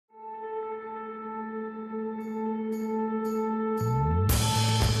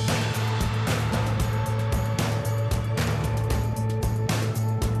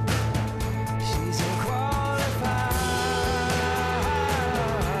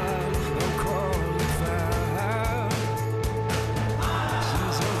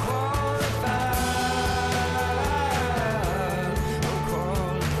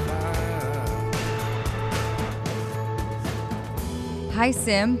Hi,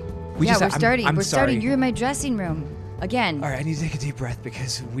 Sim. We're starting. I'm We're starting. sorry. You're in my dressing room again. All right, I need to take a deep breath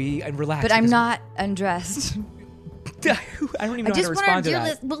because relax. But I'm not undressed. I don't even know how to respond to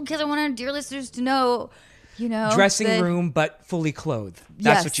that. Because I want our dear listeners to know, Dressing room, but fully clothed.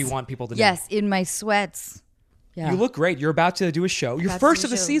 That's what you want people to know. Yes, in my sweats. Yeah. You look great. You're about to do a show. Your About to first do of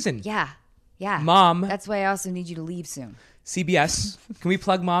the a show. season. Yeah. Mom. That's why I also need you to leave soon. CBS. Can we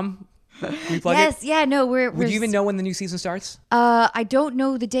plug Mom? Can we plug Yes. it? Yeah. No. Would you even know when the new season starts? I don't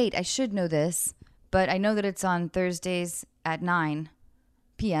know the date. I should know this, but I know that it's on Thursdays at 9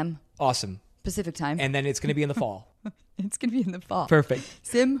 p.m. Awesome. Pacific time. And then it's going to be in the fall. It's going to be in the fall. Perfect.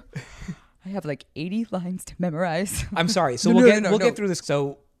 Sim, I have like 80 lines to memorize. I'm sorry. So we'll get through this.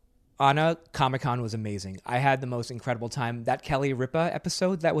 So Anna, Comic-Con was amazing. I had the most incredible time. That Kelly Ripa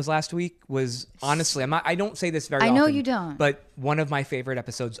episode that was last week was honestly, I don't say this very often. I know you don't. But one of my favorite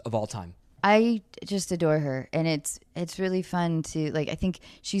episodes of all time. I just adore her, and it's really fun to I think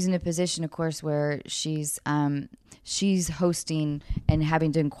she's in a position, of course, where she's hosting and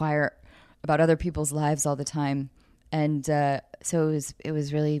having to inquire about other people's lives all the time, and so it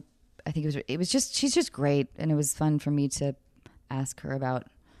was really, I think it was just she's just great, and it was fun for me to ask her about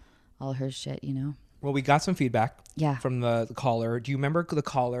all her shit, Well, we got some feedback from the caller. Do you remember the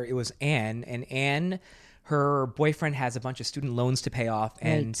caller? It was Anne, and Anne, her boyfriend has a bunch of student loans to pay off,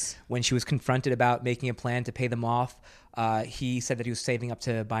 and when she was confronted about making a plan to pay them off, he said that he was saving up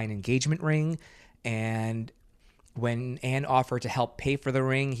to buy an engagement ring, and when Anne offered to help pay for the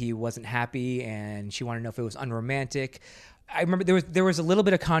ring, he wasn't happy, and she wanted to know if it was unromantic. I remember there was a little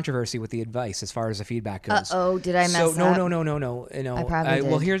bit of controversy with the advice as far as the feedback goes. Did I mess up? No. I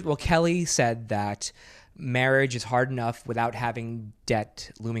probably did. Kelly said that marriage is hard enough without having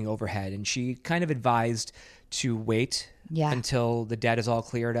debt looming overhead, and she kind of advised to wait until the debt is all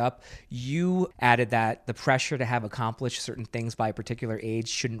cleared up. You added that the pressure to have accomplished certain things by a particular age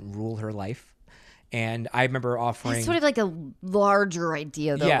shouldn't rule her life. And I remember offering... It's sort of like a larger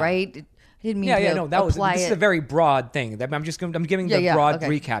idea, though, right? I didn't mean to apply this it. is a very broad thing. I'm giving the broad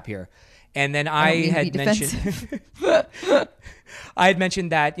recap here. And then I had mentioned... I had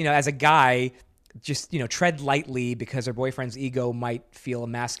mentioned that, as a guy... just, tread lightly because her boyfriend's ego might feel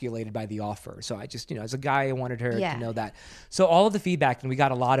emasculated by the offer. So I just, as a guy, I wanted her to know that. So all of the feedback, and we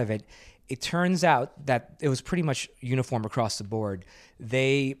got a lot of it, it turns out that it was pretty much uniform across the board.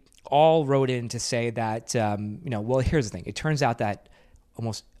 They all wrote in to say that, well, here's the thing. It turns out that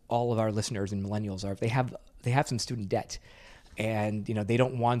almost all of our listeners and millennials they have some student debt. And, they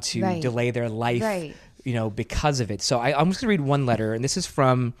don't want to delay their life, because of it. So I'm just going to read one letter, and this is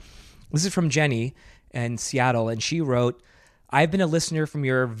from Jenny in Seattle, and she wrote, "I've been a listener from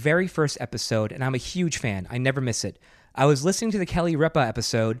your very first episode, and I'm a huge fan. I never miss it. I was listening to the Kelly Ripa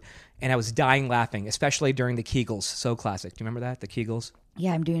episode, and I was dying laughing, especially during the Kegels. So classic. Do you remember that, the Kegels?"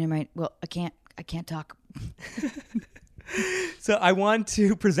 Yeah, I'm doing it right. Well, I can't talk. So I want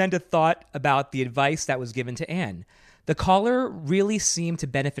to present a thought about the advice that was given to Anne. The caller really seemed to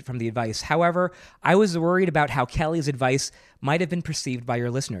benefit from the advice. However, I was worried about how Kelly's advice might have been perceived by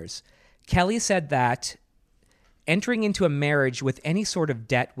your listeners. Kelly said that entering into a marriage with any sort of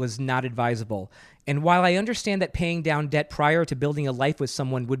debt was not advisable. And while I understand that paying down debt prior to building a life with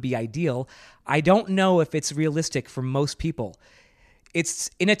someone would be ideal, I don't know if it's realistic for most people. It's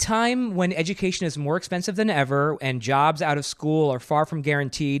in a time when education is more expensive than ever and jobs out of school are far from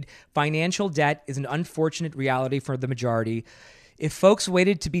guaranteed, financial debt is an unfortunate reality for the majority. If folks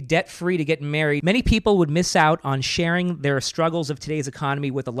waited to be debt-free to get married, many people would miss out on sharing their struggles of today's economy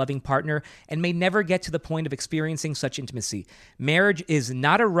with a loving partner and may never get to the point of experiencing such intimacy. Marriage is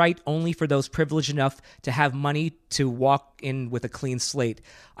not a right only for those privileged enough to have money to walk in with a clean slate.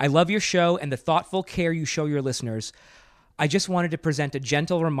 I love your show and the thoughtful care you show your listeners. I just wanted to present a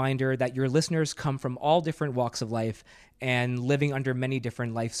gentle reminder that your listeners come from all different walks of life and living under many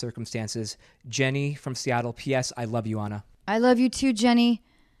different life circumstances. Jenny from Seattle. P.S. I love you, Anna. I love you too, Jenny.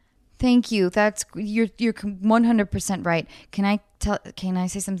 Thank you. You're 100% right. Can I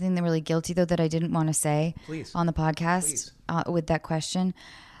say something that really guilty though that I didn't want to say on the podcast with that question?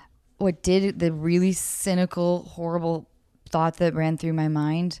 The really cynical, horrible thought that ran through my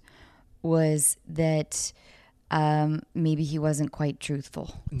mind was that maybe he wasn't quite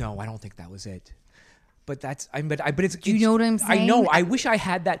truthful. No, I don't think that was it. But it's. Do you know what I'm saying? I know. I wish I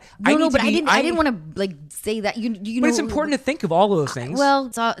had that. I didn't want to say that. You know. But it's important to think of all of those things. Well,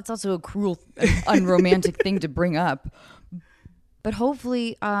 it's also a cruel, unromantic thing to bring up. But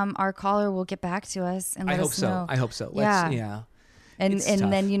hopefully, our caller will get back to us and let us know. I hope so. Yeah. And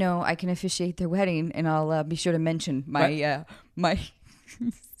then I can officiate their wedding, and I'll be sure to mention my.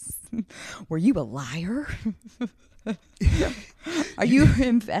 Were you a liar? Are you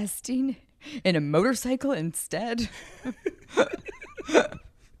investing in a motorcycle instead?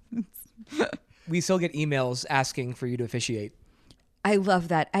 We still get emails asking for you to officiate. I love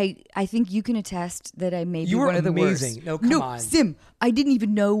that. I think you can attest that I may be You were one of the amazing. worst. No, come on. Sim, I didn't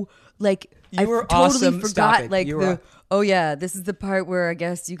even know. Like, You were totally awesome. Stop forgot. it. Like You were oh yeah, this is the part where I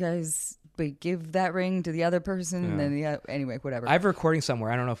guess you guys give that ring to the other person, and then anyway, whatever. I have a recording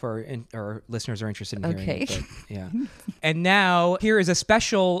somewhere. I don't know if our listeners are interested in hearing it. Okay. But yeah. And now here is a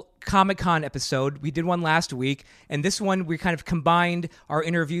special Comic-Con episode. We did one last week, and this one we kind of combined our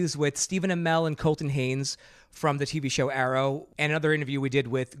interviews with Stephen Amell and Colton Haynes from the TV show Arrow, and another interview we did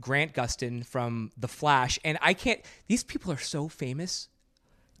with Grant Gustin from The Flash. And these people are so famous.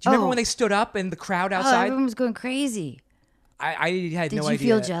 Do you remember when they stood up and the crowd outside? Everyone was going crazy. I had no idea. Did you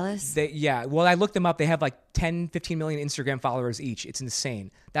feel jealous? Yeah. Well, I looked them up. They have like 10, 15 million Instagram followers each. It's insane.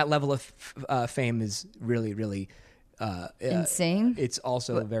 That level of fame is really, really insane. It's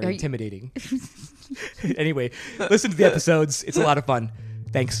also very intimidating. Anyway, listen to the episodes. It's a lot of fun.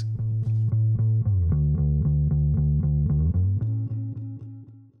 Thanks.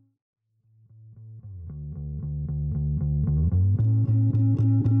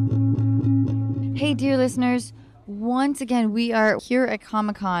 Hey, dear listeners. Once again, we are here at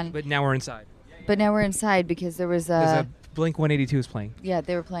Comic-Con. But now we're inside. But now we're inside because there was There's a Blink 182 is playing. Yeah,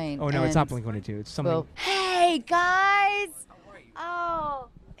 they were playing. Oh, no, it's not Blink 182. It's something. Well, hey, guys! Oh.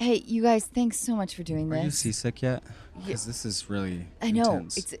 Hey, you guys, thanks so much for doing this. Are you seasick yet? Because this is really I know.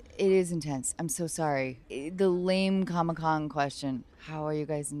 intense. It is intense. I'm so sorry. The lame Comic-Con question. How are you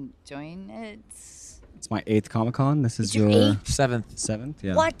guys enjoying it? It's my 8th Comic-Con. This is your your 8th? 7th,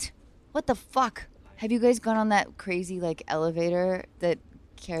 yeah. What? What the fuck? Have you guys gone on that crazy like elevator that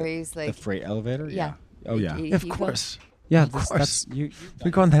carries like the freight elevator? Yeah. Oh yeah. Yeah, of course. Yeah, of course. you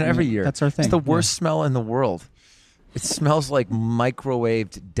We go on that every year. That's our thing. It's the worst smell in the world. It smells like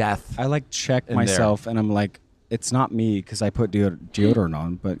microwaved death. I like check in myself and I'm like, it's not me because I put deodorant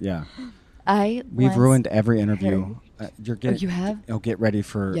on, but yeah. We've ruined every interview. You're getting. you have? Get ready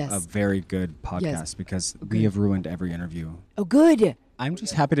for Yes. a very good podcast because we have ruined every interview. Oh, good. I'm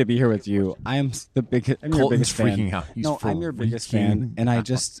just happy to be here with you. I'm your Colton's biggest fan. freaking out. He's I'm your biggest fan, and I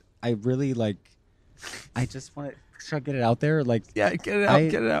really like. I just want to. Should I get it out there? Like, Yeah, get it out.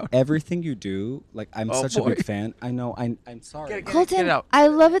 Get it out. Everything you do, like, I'm Oh, such boy. a big fan. I know. I'm sorry Get it Colton, out. I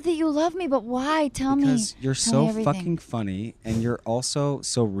love it that you love me, but why? Tell me. because you're Tell me so everything. fucking funny, and you're also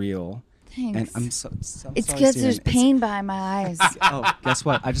so real. Thanks. And I'm so It's sorry, because Steven. there's It's- pain behind my eyes. Oh, guess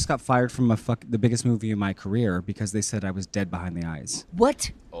what? I just got fired from the biggest movie in my career because they said I was dead behind the eyes.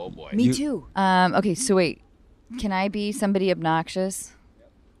 What? Oh boy. Me too. Okay, so wait. Can I be somebody obnoxious?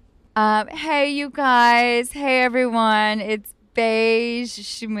 Hey, you guys. Hey, everyone. It's Beige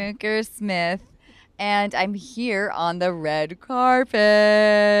Schmooker Smith. And I'm here on the red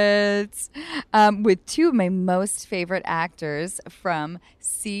carpet with two of my most favorite actors from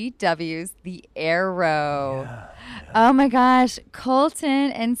CW's The Arrow. Oh my gosh,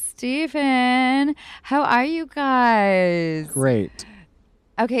 Colton and Stephen. How are you guys? Great.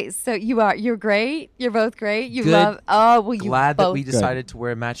 Okay, so you're great. You're both great. You Good. love. Oh, well, you Glad that both, we decided to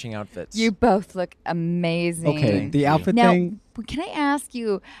wear matching outfits. You both look amazing. Okay, the outfit Now, thing. can I ask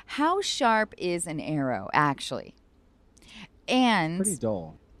you how sharp is an arrow actually? And Pretty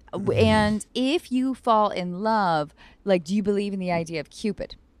dull. and if you fall in love, like, do you believe in the idea of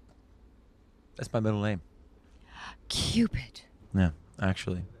Cupid? That's my middle name. Cupid. Yeah,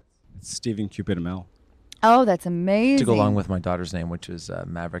 actually. It's Stephen Cupid Amell. Oh, that's amazing. To go along with my daughter's name, which is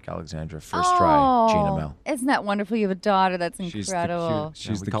Maverick Alexandra. First try, Gina Mel. Isn't that wonderful? You have a daughter. That's She's incredible.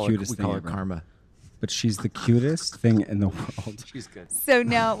 She's we the call cutest her, thing we call her ever. Karma. But she's the cutest thing in the world. She's good. So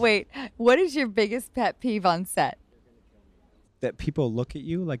now, wait. What is your biggest pet peeve on set? That people look at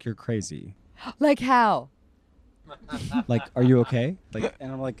you like you're crazy. Like how? Like, are you okay? Like,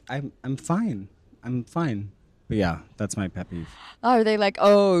 and I'm like, I'm fine. I'm fine. But yeah, that's my pet peeve. Are they like,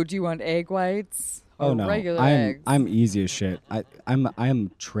 oh, do you want egg whites? Or Oh no, regular I'm eggs? I'm easy as shit.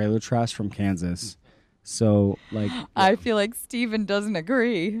 I'm trailer trash from Kansas, so like I feel like Steven doesn't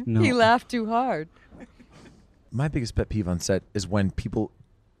agree. No. He laughed too hard. My biggest pet peeve on set is when people,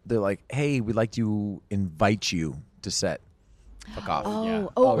 they're like, hey, we'd like to invite you to set. Fuck off. Oh,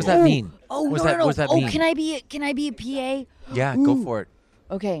 What does that mean? Oh, What does no, that- no. what does that Oh, mean? can I be a PA? Yeah, go Ooh. for it.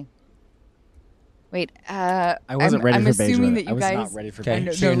 Okay. Wait. I wasn't ready I'm for beige. assuming Weather. that you I was guys. not ready for Okay,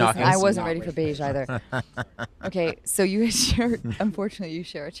 beige. so you're not listen, gonna I say wasn't not ready ready for beige either. Okay, so you share. Unfortunately, you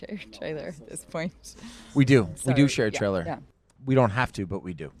share a trailer at this point. We do. We Sorry. do share a Yeah, trailer. yeah. We don't have to, but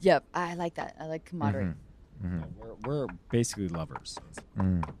we do. Yep, I like that. I like camaraderie. We're basically lovers.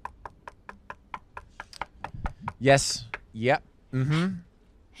 Yes. Yep. Mm-hmm.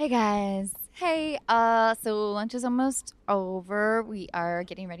 Hey guys. Hey, so lunch is almost over. We are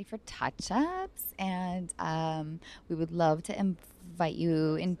getting ready for touch-ups, and we would love to invite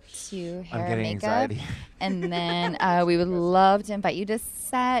you into hair and makeup. Anxiety. And then we would love to invite you to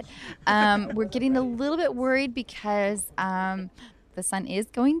set. We're getting a little bit worried because the sun is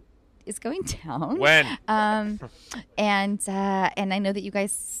going down. When? And I know that you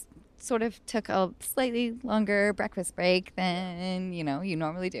guys sort of took a slightly longer breakfast break than you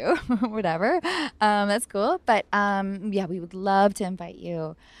normally do. Whatever, that's cool. But yeah, we would love to invite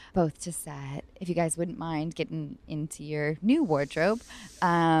you both to set if you guys wouldn't mind getting into your new wardrobe.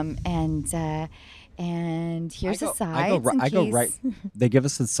 And here's the sides. I go right. They give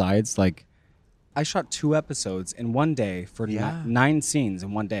us the sides. Like, I shot 2 episodes in one day for 9 scenes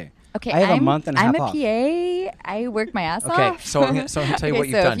in one day. Okay, I have a month and a half off. I'm a PA. I work my ass off. Okay, so I'm going to tell you what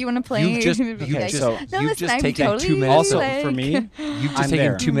you've done. If you want to play, you've just taken 2 minutes. Also, for me, you've just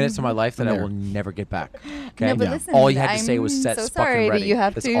taken 2 minutes of my life that I will never get back. Okay? No, but listen, all you had to say was set's so fucking ready. That you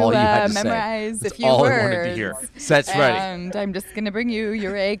have That's to all you had to memorize say. a few That's all words. I wanted to hear. Set's ready. And I'm just going to bring you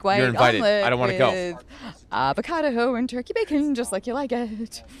your egg white You're invited. omelet I don't want to go. with avocado and turkey bacon, just like you like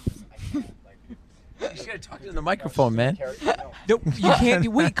it. You should have talked in the microphone, man. No, you can't.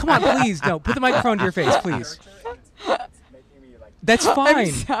 Wait, come on, please. No, put the microphone to your face, please. That's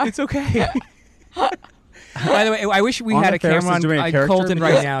fine. It's okay. By the way, I wish we had a camera on Colton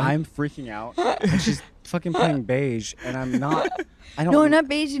right now. I'm freaking out. And she's fucking playing beige, and I'm not. No, I'm not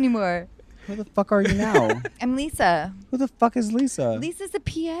beige anymore. Who the fuck are you now? I'm Lisa. Who the fuck is Lisa? Lisa's a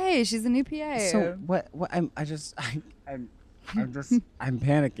PA. She's a new PA. So what? I'm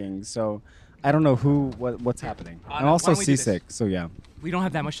panicking. So I don't know what's happening. I'm also seasick. So yeah. We don't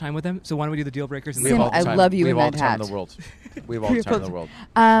have that much time with them, so why don't we do the deal breakers? And Sim, I love you in that hat. We have all the time in the world. We have all the time in the world.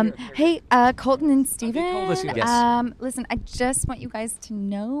 Hey, Colton and Steven. Yes. Listen, I just want you guys to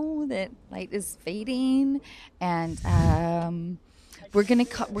know that light is fading, and we're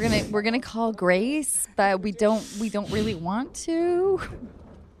gonna call Grace, but we don't really want to.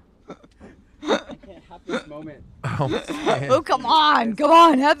 I can't have this moment. Oh, come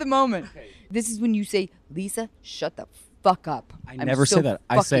on, have the moment. Okay. This is when you say, Lisa, shut the fuck up. I never say that.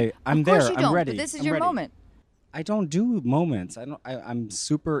 I say, I'm there. I'm ready. But this is your moment. I don't do moments. I'm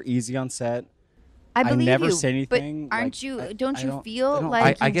super easy on set. I believe never you, say anything. But aren't like, you? Don't you feel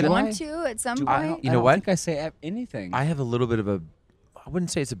I like you want to at some point? You know what? I don't think I say anything. I have a little bit of a. I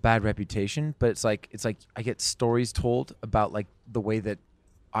wouldn't say it's a bad reputation, but it's like I get stories told about like the way that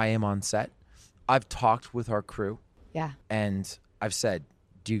I am on set. I've talked with our crew. Yeah. And I've said,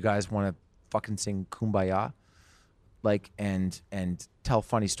 do you guys want to fucking sing Kumbaya? Like, and tell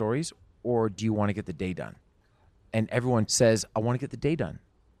funny stories? Or do you want to get the day done? And everyone says, I want to get the day done.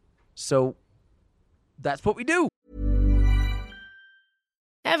 So that's what we do.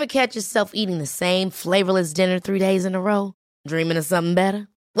 Ever catch yourself eating the same flavorless dinner 3 days in a row? Dreaming of something better?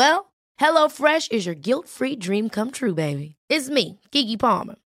 Well, HelloFresh is your guilt-free dream come true, baby. It's me, Keke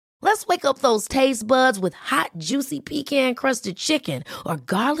Palmer. Let's wake up those taste buds with hot, juicy pecan-crusted chicken or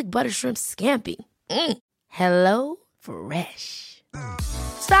garlic butter shrimp scampi. Hello Fresh.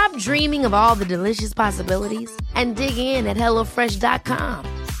 Stop dreaming of all the delicious possibilities and dig in at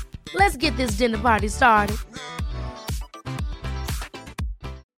HelloFresh.com. Let's get this dinner party started.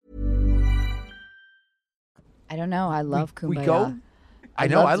 I don't know. I love Kumbaya. We go? I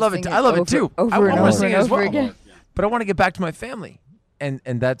know. I love it. I love it too. I want to sing it as well. Again. But I want to get back to my family. And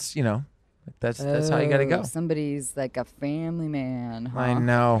that's, that's how you got to go. Somebody's like a family man, huh? I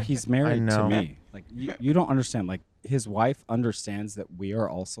know. He's married to me. Like you don't understand. Like his wife understands that we are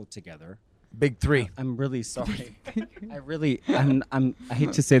also together. Big three. I'm really sorry. I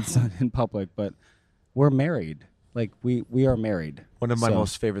hate to say this in public, but we're married. Like we are married. One of my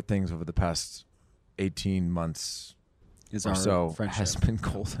most favorite things over the past 18 months is or our so friendship. Has been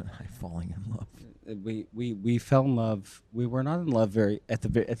Colton and I falling in love. We fell in love. We were not in love at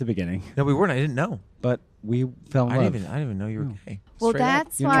the beginning. No, we weren't. I didn't know. But we fell in love. I didn't even know you were gay. Well,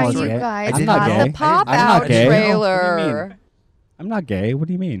 that's why you guys got the pop-out trailer. I'm not gay. What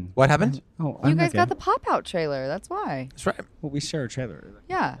do you mean? What happened? You guys got the pop-out trailer. That's why. That's right. Well, we share a trailer.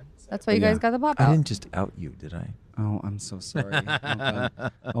 Yeah. That's why you guys got the pop-out. I didn't just out you, did I? Oh, I'm so sorry.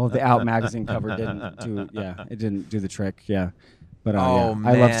 The Out magazine cover didn't do the trick. Yeah. But I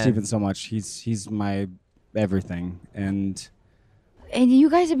love Steven so much. He's my everything. And you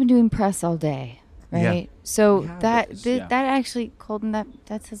guys have been doing press all day, right? Yeah. So that actually, Colton,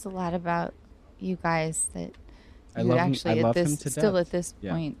 that says a lot about you guys. That I you love actually him. I at love this him to still death. at this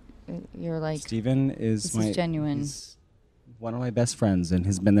point, you're like Steven is this is genuine. He's one of my best friends, and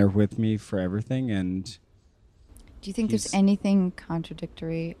has been there with me for everything. And Do you think there's anything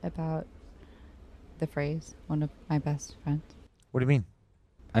contradictory about the phrase "one of my best friends"? What do you mean?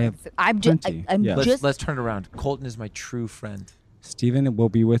 I have plenty. Let's turn it around. Colton is my true friend. Steven will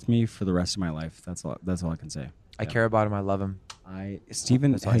be with me for the rest of my life. That's all I can say. I care about him. I love him.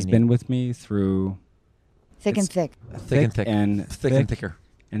 Steven has been with me through thick and thick. Thick and thick. And thick and thicker.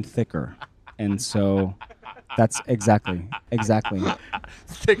 And thicker. And so that's exactly.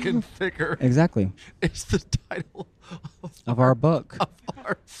 Thick and thicker. Exactly. It's the title of our book.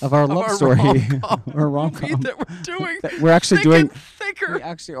 Of our love story. Our rom-com that we're doing. We're actually doing. Thicker. We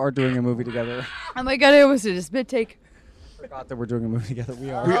actually are doing a movie together. Oh my God, I almost did a spit take. I forgot that we're doing a movie together.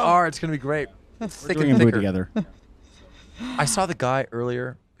 We are. We are. It's going to be great. We're doing a movie together. I saw the guy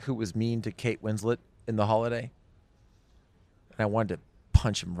earlier who was mean to Kate Winslet in The Holiday. And I wanted to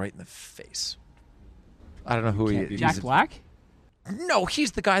punch him right in the face. I don't know who he is. Jack Black? No,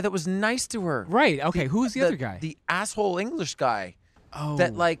 he's the guy that was nice to her. Right. Okay. Who's the other guy? The asshole English guy. Oh.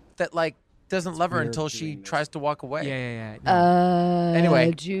 That doesn't love her until she tries to walk away. Yeah. No.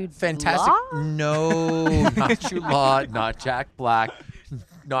 Anyway, Jude fantastic. Law? No, not Jude Law, not Jack Black,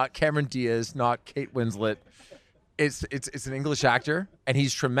 not Cameron Diaz, not Kate Winslet. It's an English actor, and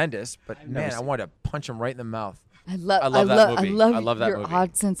he's tremendous. But man, I want to punch him right in the mouth. I love that movie. I love that your movie.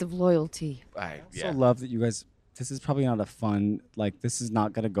 Odd sense of loyalty. I also love that you guys. This is probably not a fun. This is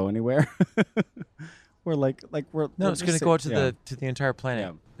not gonna go anywhere. We're it's gonna go out to the entire planet.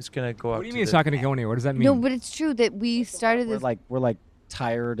 Yeah. It's gonna go out. What do you mean it's not gonna go anywhere? What does that mean? No, but it's true that we started this. We're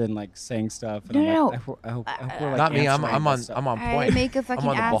tired and saying stuff. And no. I hope we're not me. I'm on point. I make a fucking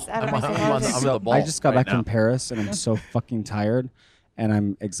ass out of myself. I'm the ball. I just got back from Paris and I'm so fucking tired and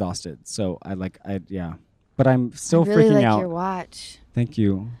I'm exhausted. So but I'm still really freaking like out. Your watch. Thank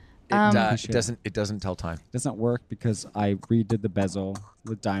you. It doesn't tell time. It doesn't work because I redid the bezel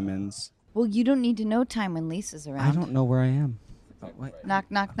with diamonds. Well, you don't need to know time when Lisa's around. I don't know where I am.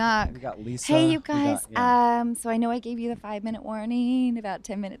 Knock, knock, knock. We got Lisa. Hey, you guys. So I know I gave you the 5-minute warning about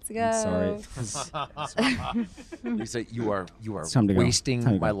 10 minutes ago. I'm sorry. Lisa, you are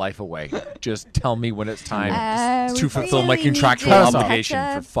wasting my life away. Just tell me when it's time to fulfill my really contractual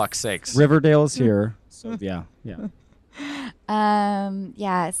obligation. For fuck's sakes. Riverdale is here. So yeah.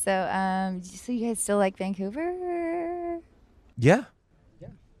 So you guys still like Vancouver? Yeah.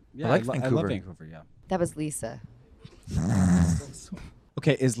 Yeah, I like Vancouver. I love Vancouver. Yeah. That was Lisa.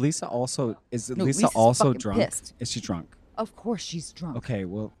 Okay, is Lisa also Lisa's fucking drunk? Pissed. Is she drunk? Of course she's drunk. Okay,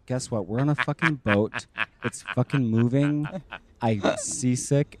 well, guess what? We're on a fucking boat. It's fucking moving. I'm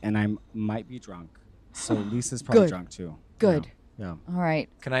seasick and I might be drunk. So Lisa's probably drunk too. Good. Yeah. All right.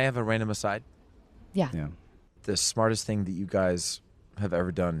 Can I have a random aside? Yeah. The smartest thing that you guys have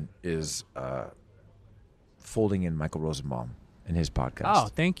ever done is folding in Michael Rosenbaum in his podcast. Oh,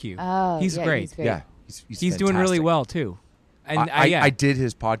 thank you. Oh, he's great. He's great. Yeah. He's doing really well too. And I did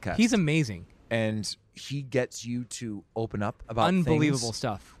his podcast. He's amazing. And he gets you to open up about unbelievable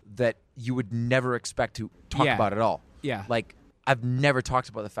stuff that you would never expect to talk about at all. Yeah. Like I've never talked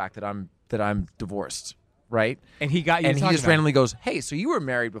about the fact that I'm divorced, right? And he got you. And he just randomly goes, "Hey, so you were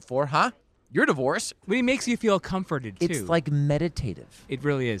married before, huh? You're divorced." But he makes you feel comforted too. It's like meditative. It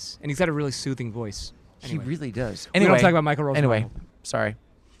really is. And he's got a really soothing voice. Anyway. He really does. Anyway, we don't talk about Michael Rosenbaum. Anyway, sorry.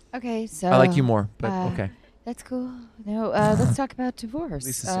 Okay, so I like you more, but okay. That's cool. No, let's talk about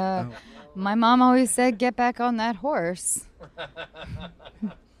divorce. My mom always said, "Get back on that horse."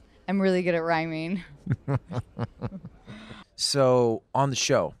 I'm really good at rhyming. So on the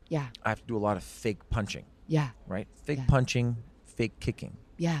show, yeah, I have to do a lot of fake punching. Yeah. Right? Fake punching, fake kicking.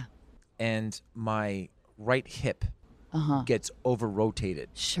 Yeah. And my right hip gets over-rotated.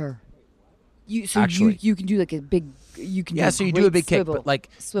 Sure. You can do like a big so you do a big kick, but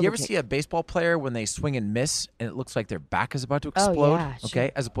you ever kick. see a baseball player when they swing and miss and it looks like their back is about to explode? Oh, yeah, okay,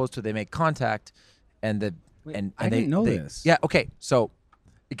 sure. as opposed to they make contact and I didn't know this. Yeah, okay. So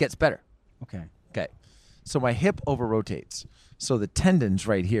it gets better. Okay. So my hip over-rotates. So the tendons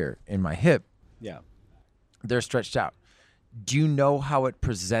right here in my hip, they're stretched out. Do you know how it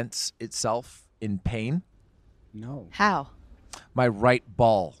presents itself in pain? No. How? My right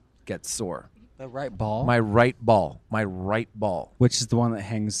ball gets sore. The right ball? My right ball. Which is the one that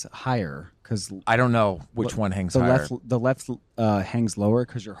hangs higher? Because I don't know which one hangs higher. The left hangs lower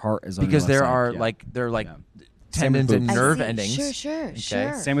because your heart is on because your there left are side. tendons and nerve endings. Sure.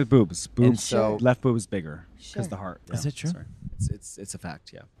 Same with boobs. So left boob is bigger because the heart. Is it true? Sorry. It's a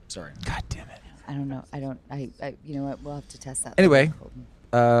fact. Yeah. Sorry. God damn it. I don't know. I you know what? We'll have to test that. Anyway,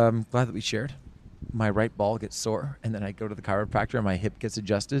 glad that we shared. My right ball gets sore, and then I go to the chiropractor, and my hip gets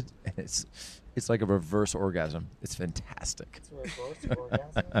adjusted, and it's like a reverse orgasm. It's fantastic. It's a reverse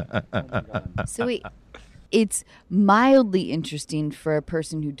orgasm? Oh my God. So wait, it's mildly interesting for a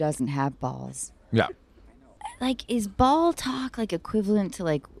person who doesn't have balls. Yeah. Like, is ball talk like equivalent to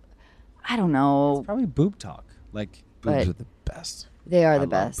like, I don't know. Probably boob talk. Like Boobs But- are the best. They are the love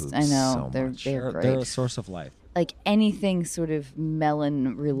best. boobs I know. so they're much. they're great. they're a source of life. Like anything sort of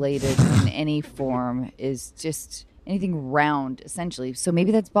melon related in any form is just anything round, essentially. So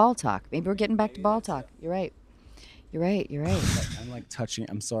maybe that's ball talk. Maybe we're getting back to ball talk. You're right. You're right. I'm like touching.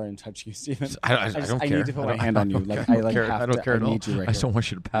 I'm sorry, I'm touching you, Steven. I don't care. need to put my hand on you. Like I like have I don't to. care I at all. need you right I just here. don't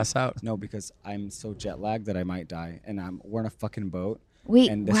want you to pass out. No, because I'm so jet lagged that I might die, and we're in a fucking boat. Wait,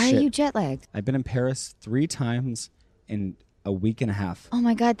 and this why shit- are you jet lagged? I've been in Paris 3 times in a week and a half. Oh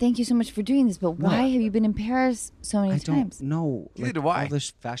my God, thank you so much for doing this. But why have you been in Paris so many I times? don't know. Neither do I. All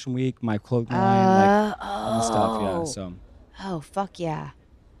this fashion week, my clothing line, like all the stuff. Yeah. oh. So Oh, fuck yeah.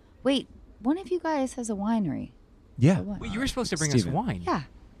 Wait, one of you guys has a winery. Yeah. Or what? Well, you were supposed to bring Steven. us wine. Yeah.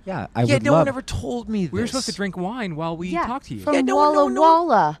 yeah, I Yeah, would no love. one ever told me this. We were supposed to drink wine while we Yeah, talked to you. from Yeah, no, Walla no.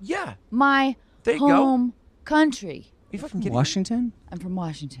 Walla, Yeah. my There you go. home country. You fucking kidding me? Washington. I'm from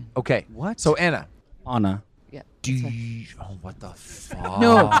Washington. Okay. What? So Anna, Anna. Yeah. do that's fine. you, oh what the fuck?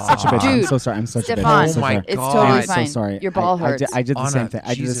 No, Such a bitch. I'm Dude, so sorry. I'm such a bitch. Stefan, I'm so Oh my sorry. it's God. totally I'm I'm fine. so sorry. Your ball hurts. I did the Anna, same thing. I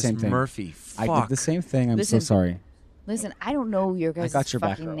did the Jesus same thing. Murphy. I Fuck. did the same thing. I'm Listen, so sorry. Listen, I don't know your guys' got your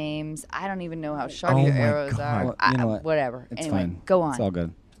back, fucking girl. names. I don't even know how sharp Oh your my arrows God. are. Well, you know what? Whatever. It's anyway, fine. go on. It's all good.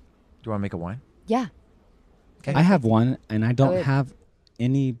 Do you want to make a wine? Yeah. Okay. I have one, and I don't ahead. have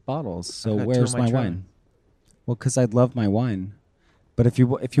any bottles. So I've got two where's of my my German. wine? Well, because I love my wine. But if you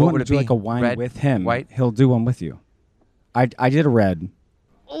What want would to it do like be? a wine Red, with him, white? he'll do one with you. I did a red.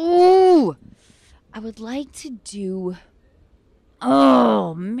 Ooh, I would like to do.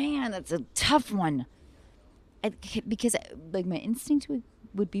 Oh man, that's a tough one. Because like my instinct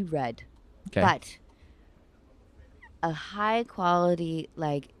would be red, Okay. but a high quality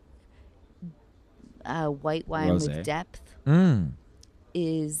like white wine Rosé. with depth Mm.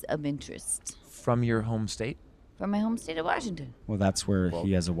 is of interest From your home state? from my home state of Washington. Well, that's where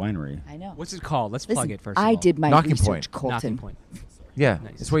he has a winery. I know. What's it called? Let's Listen, plug it first. of I all. did my Knocking research, Point. Colton. Knocking Point. Yeah.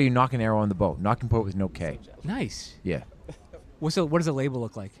 Nice. It's where you knock an arrow on the bow. Knocking point with no K. Nice. Yeah. What does the label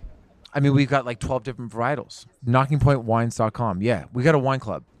look like? I mean, we've got like 12 different varietals. KnockingPointWines.com. Yeah. We got a wine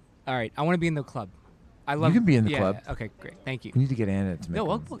club. All right, I want to be in the club. I love. can be in the yeah, club. Okay, great. Thank you. We need to get Anna to make No,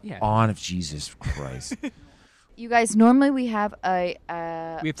 one. well, yeah. On of Jesus Christ. You guys, normally we have a.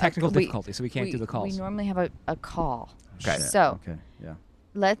 We have technical difficulties, so we can't do the calls. We normally have a call. Okay. So Okay. Yeah.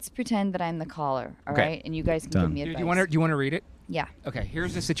 let's pretend that I'm the caller, all Okay. right? And you guys can Done. give me Do advice. you want to read it? Yeah. Okay.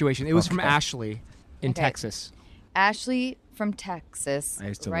 Here's the situation. It was from Okay. Ashley in Okay. Texas. Ashley from Texas I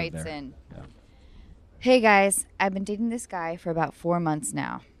used to live writes there. in. Yeah. Hey guys, I've been dating this guy for about 4 months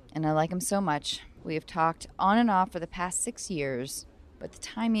now, and I like him so much. We have talked on and off for the past 6 years, but the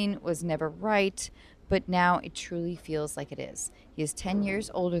timing was never right, but now it truly feels like it is. He is 10 years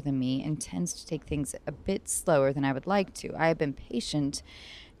older than me and tends to take things a bit slower than I would like to. I have been patient,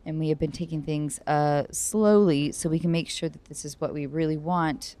 and we have been taking things slowly so we can make sure that this is what we really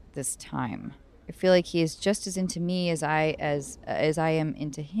want this time. I feel like he is just as into me as I am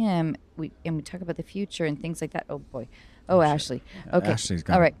into him. We talk about the future and things like that. Oh boy, oh Ashley. Okay, Ashley's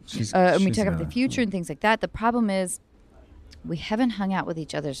got all it. right. She's- And we she's talk about got the it. future and things like that. The problem is, we haven't hung out with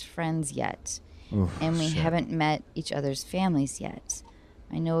each other's friends yet, and we haven't met each other's families yet.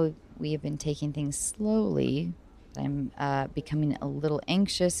 I know we have been taking things slowly. I'm becoming a little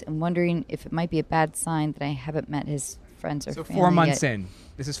anxious and wondering if it might be a bad sign that I haven't met his friends or So family 4 months yet. in.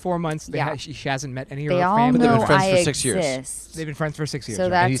 This is 4 months. Yeah. She hasn't met any of They her all family. they've know been friends I for 6 years. exist. They've been friends for 6 years. So right?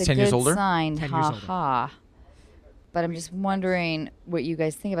 that's he's a 10 good years older? sign. 10 Ha years older. ha. But I'm just wondering what you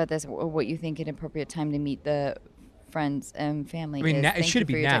guys think about this, or what you think an appropriate time to meet the friends and family I mean, is. it Thank should you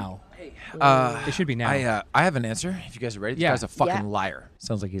be for your time. now. It should be now. I have an answer. If you guys are ready, this Yeah. guy's a fucking Yeah. liar.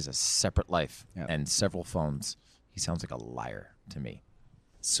 Sounds like he has a separate life Yeah. and several phones. He sounds like a liar to me.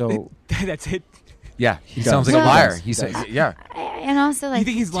 So That's it. Yeah, he does. sounds like a Well- liar. He He said, does. yeah. And also, like, You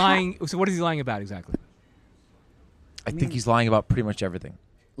think he's lying? So what is he lying about exactly? I think he's lying about pretty much everything.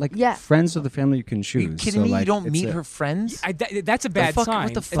 like Yeah. friends of the family you can Are choose. you kidding so, me? like, You don't it's meet a- her friends? That's a bad fuck- sign.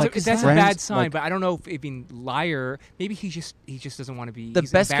 what the It's fuck is that's that? a bad Friends, sign, like- but I don't know if it being liar. Maybe he just doesn't want to be. The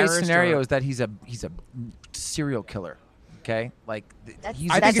he's best case embarrassed scenario or- is that he's a serial killer. Okay, like That's, he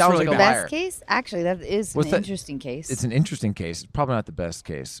I think that's it's sounds really like a the bad. liar. best case. Actually, that is What's an that? interesting case. It's an interesting case. It's probably not the best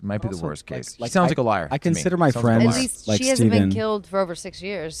case. It might be the Also, worst case. like, he sounds I- like a liar. I to me. consider my Sounds like a friends- At liar. least like she hasn't been Steven. killed for over 6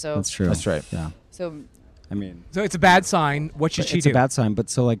 years. So That's true. That's right. Yeah. So I mean, So it's a bad sign. What should she it's do? a bad sign. But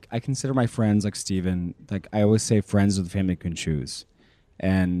so like I consider my friends like Steven, like I always say friends of the family can choose.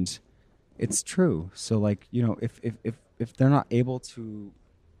 And it's true. So like, you know, if they're not able to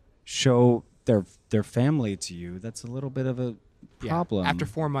show their family to you, that's a little bit of a problem. After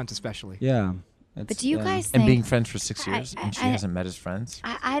 4 months, especially. Yeah. But do you guys think... And being friends for 6 years, and she hasn't met his friends?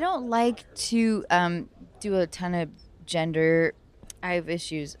 I don't like to do a ton of gender... I have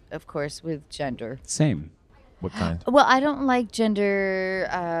issues, of course, with gender. Same. What kind? Well, I don't like gender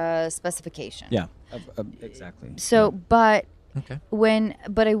specification. Yeah, exactly. So, but Okay.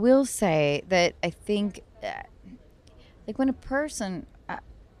 but I will say that I think, like when a person,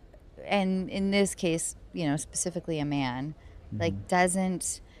 and in this case, specifically a man, like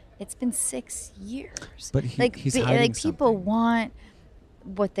doesn't. It's been 6 years. But he's hiding people something. want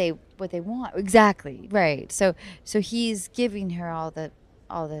what they want. Exactly, right. So he's giving her all the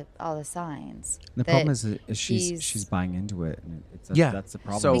signs. The problem is she's buying into it. And that's the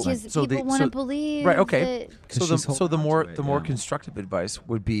problem. So, because people want to believe. Right. Okay. That, So the more constructive advice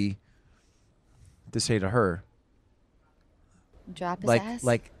would be to say to her, drop his ass.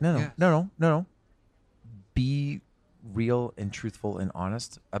 no. Be real and truthful and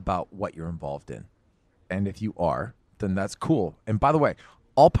honest about what you're involved in, and if you are, then that's cool. And by the way,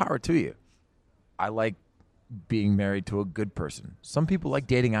 all power to you. I like being married to a good person. Some people like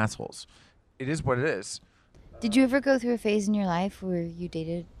dating assholes. It is what it is. Did you ever go through a phase in your life where you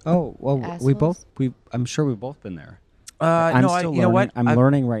dated? Oh well, assholes? I'm sure we've both been there. I'm still learning. You know what? I'm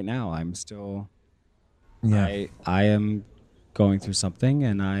learning right now. I'm still. Yeah. I am going through something,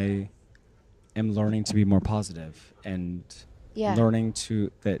 and I am learning to be more positive and learning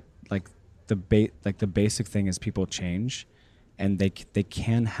to that like the basic thing is people change, and they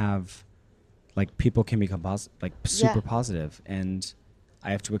can have. Like people can become super positive, and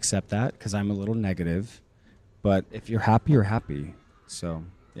I have to accept that because I'm a little negative. But if you're happy, you're happy. So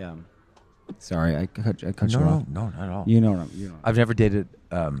yeah. Sorry, I cut you off. No, not at all. You know. I've never dated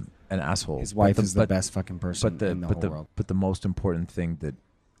an asshole. His wife is the best fucking person in the whole world. But the most important thing that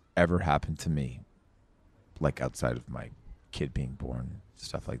ever happened to me, like outside of my kid being born,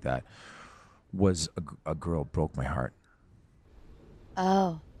 stuff like that, was a girl broke my heart.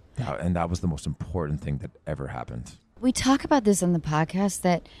 Oh. And that was the most important thing that ever happened. We talk about this on the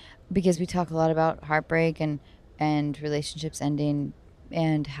podcast because we talk a lot about heartbreak and relationships ending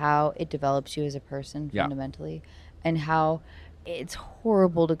and how it develops you as a person fundamentally, and how it's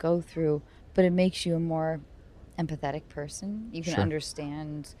horrible to go through, but it makes you a more empathetic person. You can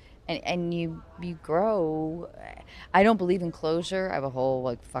understand and you grow. I don't believe in closure. I have a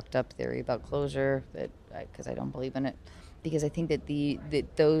whole fucked up theory about closure because I don't believe in it. Because I think that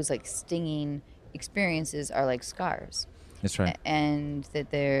those stinging experiences are like scars. That's right. And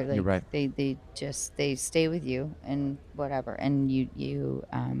that they're like, you're right. They stay with you and whatever. And you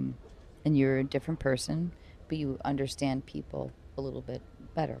and you're a different person, but you understand people a little bit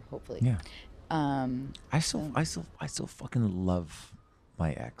better, hopefully. Yeah. I still fucking love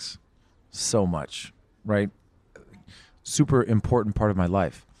my ex so much, right? Super important part of my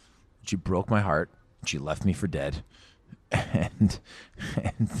life. She broke my heart. She left me for dead. And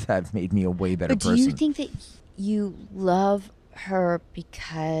that made me a way better person. But do you think that you love her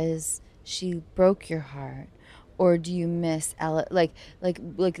because she broke your heart, or do you miss like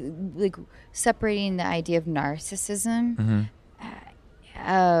separating the idea of narcissism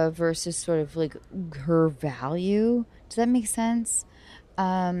versus sort of like her value? Does that make sense?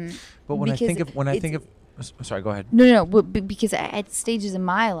 But when I think of, sorry, go ahead. No, because at stages in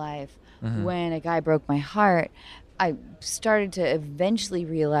my life when a guy broke my heart, I started to eventually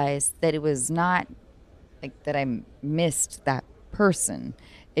realize that it was not like that I missed that person.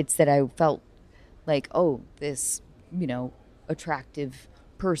 It's that I felt like, oh, this, attractive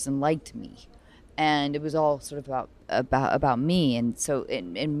person liked me. And it was all sort of about me. And so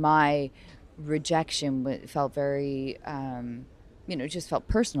in my rejection felt very, just felt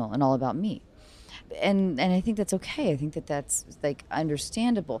personal and all about me. And I think that's okay. I think that's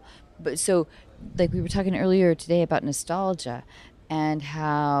understandable. But so we were talking earlier today about nostalgia and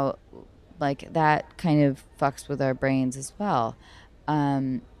how that kind of fucks with our brains as well.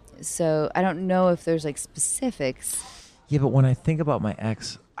 So I don't know if there's specifics. Yeah, but when I think about my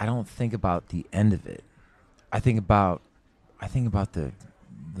ex, I don't think about the end of it. I think about the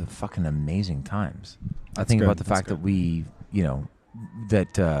fucking amazing times. I think about the fact that we, we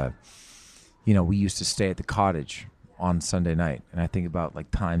used to stay at the cottage on Sunday night, and I think about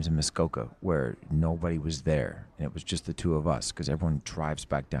times in Muskoka where nobody was there and it was just the two of us because everyone drives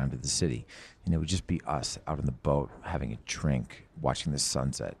back down to the city, and it would just be us out on the boat having a drink, watching the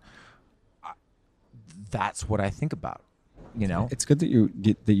sunset. That's what I think about. It's good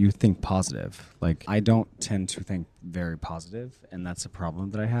that you think positive. I don't tend to think very positive, and that's a problem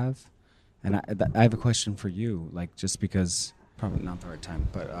that I have. And I have a question for you, just because probably not the right time,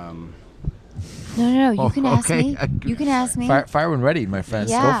 but No. You can ask me. You can ask me. Fire when ready, my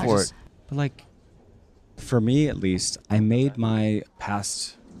friends. Yeah. Go for it. But like, for me at least, I made my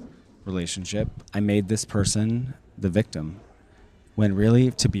past relationship, I made this person the victim. When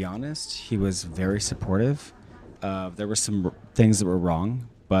really, to be honest, he was very supportive. There were some things that were wrong,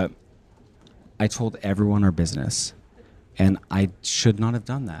 but I told everyone our business. And I should not have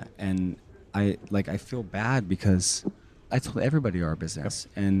done that. And I feel bad because I told everybody our business.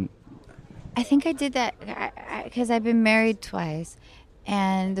 And I think I did that because I've been married twice.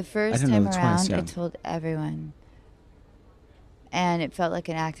 And the first time around, I told everyone. And it felt like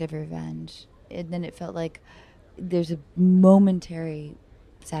an act of revenge. And then it felt like there's a momentary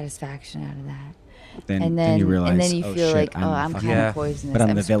satisfaction out of that. Then you realize, and then you feel like, I'm kind of poisonous. But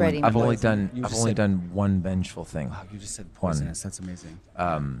I'm the villain. I've only done one vengeful thing. Wow, you just said poisonous. That's amazing.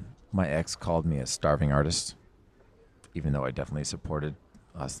 My ex called me a starving artist, even though I definitely supported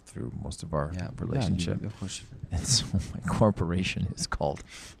us through most of our relationship. Yeah, of course. And so my corporation is called.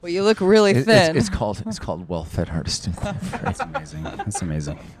 Well, you look really thin. It's called Well-Fed Artist Incorporated. That's amazing. That's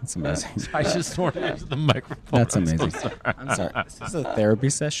amazing. That's amazing. I just snorted into the microphone. That's amazing. I'm sorry. This is a therapy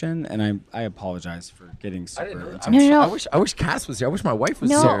session, and I apologize for getting super. No. I wish Cass was here. I wish my wife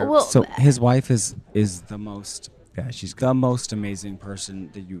was here. Well, so his wife is the most. Yeah, she's the most amazing person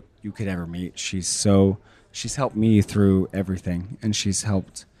that you could ever meet. She's helped me through everything, and she's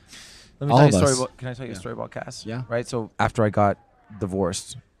helped Let me all tell of you a story us. about. Can I tell you a story about Cass? Yeah. Right. So after I got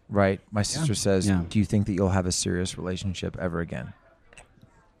divorced, right, my sister says, Yeah. "Do you think that you'll have a serious relationship ever again?"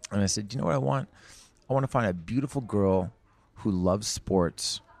 And I said, "Do you know what I want? I want to find a beautiful girl who loves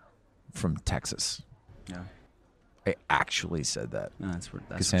sports from Texas." Yeah. I actually said that. No, that's where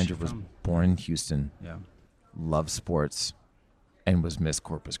Cassandra was born in Houston. Yeah. Loved sports, and was Miss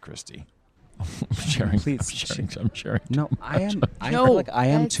Corpus Christi. I'm sharing. No, I am. I feel like I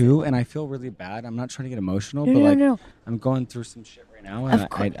am too, and I feel really bad. I'm not trying to get emotional, but I'm going through some shit right now,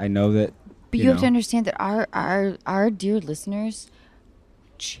 and I know that. But you have to understand that our dear listeners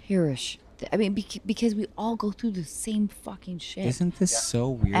cherish. Because we all go through the same fucking shit. Isn't this so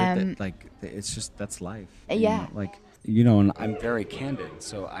weird? That it's just that's life. Yeah. And I'm very candid,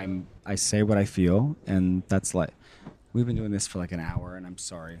 so I say what I feel, and that's like. We've been doing this for like an hour, and I'm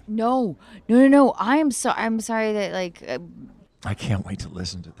sorry. No. I'm sorry that I can't wait to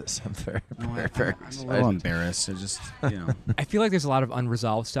listen to this. I'm very excited. I'm a little embarrassed. I just, I feel like there's a lot of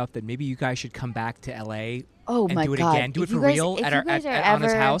unresolved stuff that maybe you guys should come back to LA. Oh and my do it God. again. Do it for real on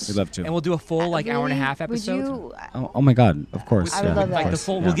his house. We'd love to. And we'll do a full hour and a half episode. Oh my God! Of course. I would love that.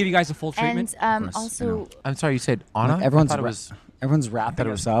 We'll give you guys a full treatment. And also, I'm sorry. You said Anna. Everyone's wrapping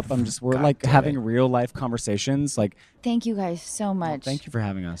us up. We're having real life conversations. Thank you guys so much. Thank you for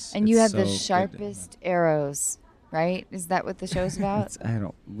having us. And you have the sharpest arrows, right? Is that what the show's about?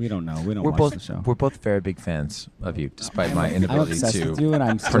 We don't know. We don't We're watch both the show. We're both very big fans of you, despite my inability obsessed to with you, and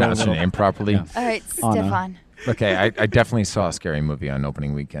I'm still pronounce a your little- name properly. Yeah. All right, Anna. Stefan. Okay, I definitely saw a scary movie on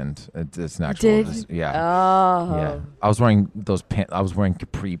opening weekend. It's natural. Yeah. Oh. Yeah. I was wearing those pants. I was wearing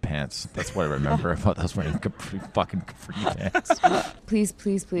capri pants. That's what I remember about. I was wearing capri pants. Please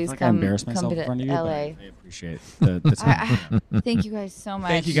I come embarrass myself to in front of you. LA. But I appreciate the time. Thank you guys so much.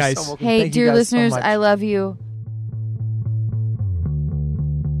 Thank you guys. Hey, Thank you dear guys so listeners, much. I love you.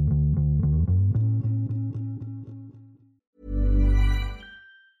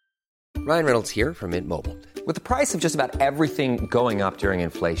 Ryan Reynolds here from Mint Mobile. With the price of just about everything going up during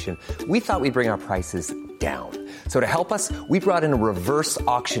inflation, we thought we'd bring our prices down. So to help us, we brought in a reverse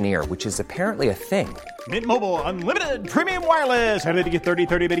auctioneer, which is apparently a thing. Mint Mobile Unlimited Premium Wireless. How to get 30,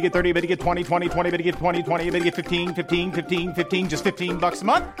 30, bit to get 30, bit to get 20, 20, 20, bit to get 20, 20, bit to get 15, 15, 15, 15, just $15 a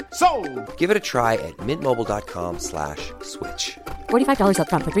month? Sold! Give it a try at mintmobile.com/switch. $45 up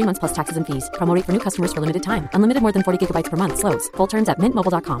front for 3 months plus taxes and fees. Promo rate for new customers for limited time. Unlimited more than 40 gigabytes per month. Slows full terms at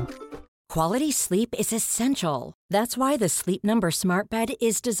mintmobile.com. Quality sleep is essential. That's why the Sleep Number Smart Bed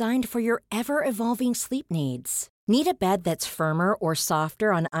is designed for your ever-evolving sleep needs. Need a bed that's firmer or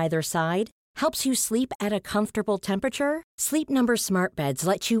softer on either side? Helps you sleep at a comfortable temperature? Sleep Number Smart Beds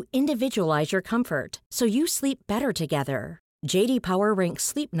let you individualize your comfort, so you sleep better together. J.D. Power ranks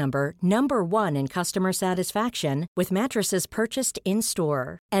Sleep Number number 1 in customer satisfaction with mattresses purchased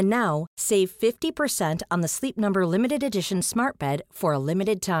in-store. And now, save 50% on the Sleep Number Limited Edition Smart Bed for a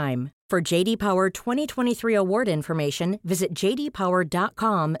limited time. For J.D. Power 2023 award information, visit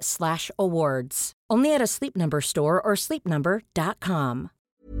jdpower.com/awards. Only at a Sleep Number store or sleepnumber.com.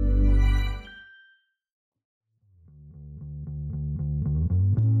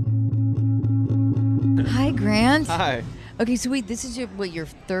 Hi, Grant. Hi. Okay, so wait, this is your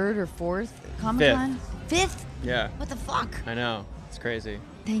third or fourth Comic-Con? Fifth? Yeah. What the fuck? I know. It's crazy.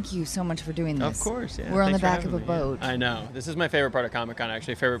 Thank you so much for doing this. Of course, yeah. We're on the Thanks back for of a having me, yeah. boat. I know. This is my favorite part of Comic-Con,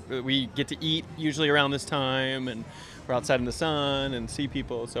 actually. We get to eat usually around this time, and we're outside in the sun and see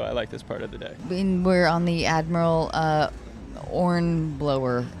people, so I like this part of the day. And we're on the Admiral Orn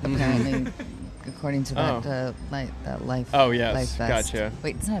blower, apparently, according to that that life. Oh, yes. Life vest. Gotcha.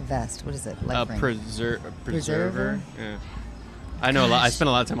 Wait, it's not a vest. What is it? Life ring. Preserver? Yeah. I know a lot. I spend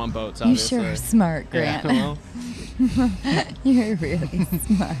a lot of time on boats, You obviously. sure are smart, Grant. Yeah, well, You're really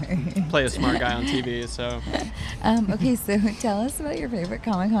smart. play a smart guy on TV, so. Okay, so tell us about your favorite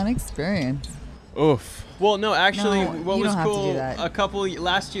Comic-Con experience. Oof. Well, no, actually, No, what you was don't have to cool? do that. A couple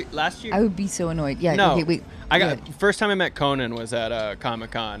last year. I would be so annoyed. Yeah. No. Okay. Wait. First time I met Conan was at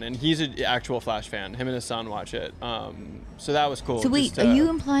Comic-Con, and he's an actual Flash fan. Him and his son watch it. So that was cool. So wait, Just, are you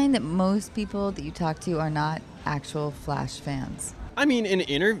implying that most people that you talk to are not actual Flash fans? I mean, in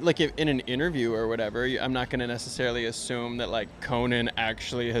an interview or whatever, I'm not going to necessarily assume that like Conan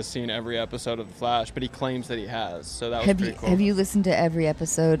actually has seen every episode of The Flash, but he claims that he has. So that was pretty cool. Have you listened to every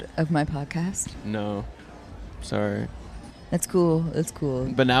episode of my podcast? No, sorry. That's cool. That's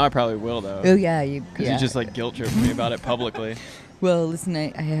cool. But now I probably will though. Oh yeah, Because you just like guilt tripped me about it publicly. Well, listen,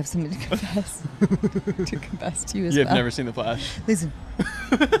 I have something to confess. To confess to you as You well. have never seen The Flash. Listen,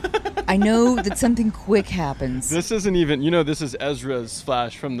 I know that something quick happens. This isn't even. This is Ezra's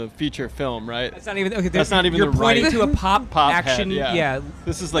Flash from the feature film, right? That's not even. Okay, that's not even you're the right. pointing to a pop head, action. yeah.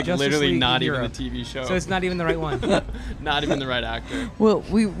 This is like Justice literally League not hero. even a TV show. So it's not even the right one. Not even the right actor. Well,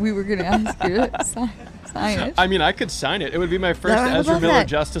 we were going to ask you to sign it. I mean, I could sign it. It would be my first I would Ezra love Miller that.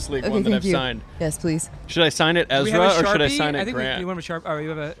 Justice League Okay, one that thank I've you. signed. Yes, please. Should I sign it Do we have a Ezra or should I Sharpie? sign it I think Grant? you want a Sharpie. Oh, you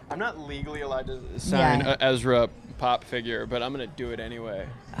have a. I'm not legally allowed to sign a Ezra pop figure, but I'm gonna do it anyway.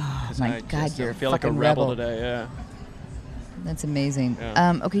 Oh my God, you're I feel a like a fucking rebel rebel. today. Yeah. That's amazing.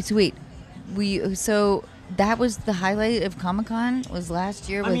 Yeah. Okay, so wait, so that was the highlight of Comic-Con was last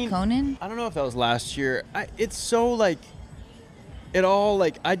year with Conan? I don't know if that was last year. It's so like. It all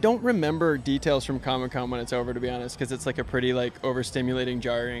like I don't remember details from Comic-Con when it's over, to be honest, because it's like a pretty like overstimulating,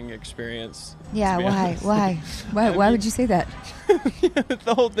 jarring experience. Yeah, why? Why would you say that?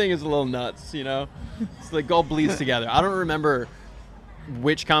 The whole thing is a little nuts, It's like all bleeds together. I don't remember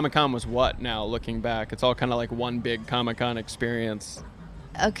which Comic-Con was what now, looking back. It's all kind of like one big Comic-Con experience.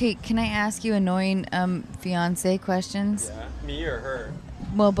 Okay, can I ask you annoying fiance questions? Yeah, me or her?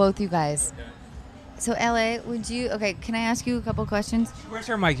 Well, both you guys. Okay. So, LA, can I ask you a couple questions? Where's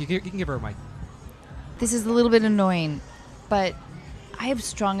her mic? You can give her a mic. This is a little bit annoying, but I have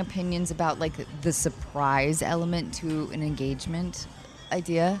strong opinions about like the surprise element to an engagement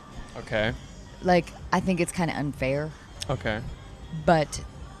idea. Okay. Like, I think it's kind of unfair. Okay. But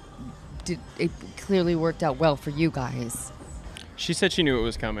it clearly worked out well for you guys. She said she knew it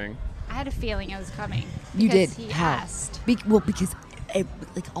was coming. I had a feeling it was coming. You did? He How? asked. Because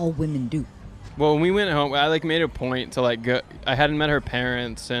all women do. Well, when we went home, I like made a point to like go. I hadn't met her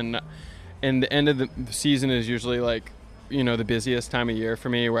parents, and the end of the season is usually like, the busiest time of year for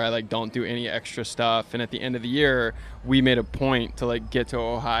me, where I like don't do any extra stuff. And at the end of the year, we made a point to like get to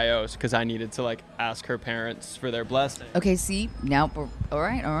Ohio because I needed to like ask her parents for their blessing. Okay, see, now we're all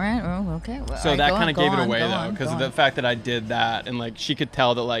right. Oh, okay. Well, So that kind of gave it away though, because of the fact that I did that, and like she could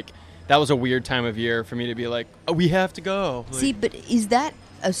tell that like that was a weird time of year for me to be like, oh, we have to go. Like, see, but is that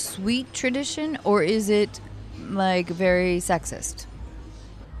a sweet tradition or is it like very sexist?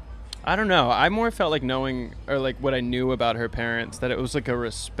 I don't know. I more felt like knowing, or like what I knew about her parents, that it was like a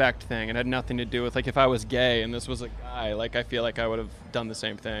respect thing. It had nothing to do with like if I was gay and this was a guy, like I feel like I would have done the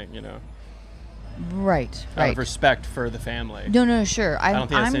same thing, Right. Out of respect for the family. No, sure. I don't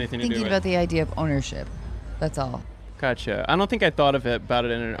think that's I'm anything to do thinking with about the idea of ownership. That's all. Gotcha. I don't think I thought about it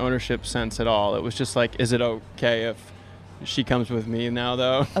in an ownership sense at all. It was just like, is it okay if she comes with me now,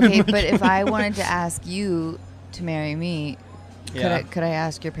 though? Okay, but if I wanted to ask you to marry me, Yeah. could I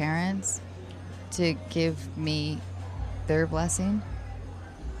ask your parents to give me their blessing?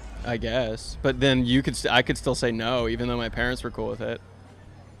 I guess. But then I could still say no, even though my parents were cool with it.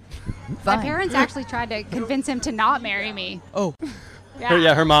 My parents actually tried to convince him to not marry me. Oh.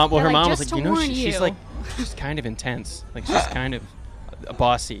 Yeah. Her mom. Well, They're her mom like, was "Just like, to warn she's you." like, she's kind of intense. Like she's kind of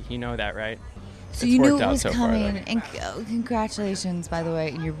bossy. You know that, right? So It's you knew worked it out was so far, though. coming, and congratulations, by the way.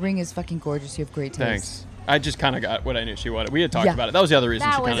 And your ring is fucking gorgeous. You have great taste. Thanks. I just kind of got what I knew she wanted. We had talked Yeah. about it. That was the other reason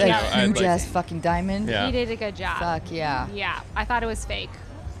That she was kind of the knew. other I had, Huge like, ass fucking diamond. Yeah. He did a good job. Fuck yeah. Yeah, I thought it was fake.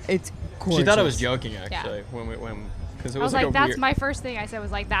 It's gorgeous. She thought I was joking, actually, Yeah. when because it I was was like, a that's weird, my first thing I said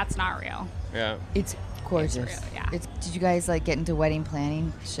was like, that's not real. Yeah. It's gorgeous. real, yeah. Did you guys like get into wedding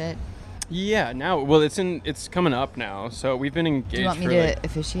planning shit? Yeah. Now, well, it's coming up now, so we've been engaged Do you want me for to like,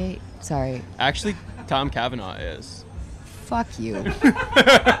 officiate? Sorry. actually, Tom Cavanaugh is. Fuck you.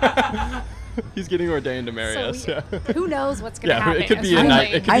 He's getting ordained to marry us. Who knows what's going to happen? It could be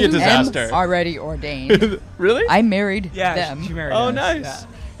a disaster. I'm already ordained. Really? I married Yeah, them. she married Oh, us. nice. Yeah.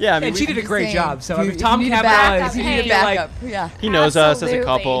 Yeah, I mean, And she did a great saying, job. So I you- mean, Tom you need a Cavanaugh backup. is You he need a could be like, backup. Yeah. he knows us as a Absolutely.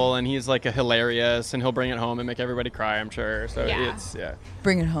 couple, and he's like a hilarious, and he'll bring it home and make everybody cry, I'm sure. So Yeah. it's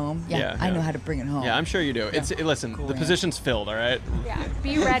Bring it home. Yeah, Yeah, I yeah. know how to bring it home. Yeah, I'm sure you do. Listen, the position's filled, all right? Yeah,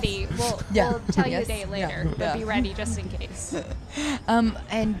 be ready. We'll tell you Yes. the date later, Yeah. but Yeah. be ready just in case. And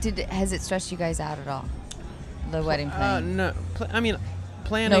has it stressed you guys out at all? The wedding planning? No,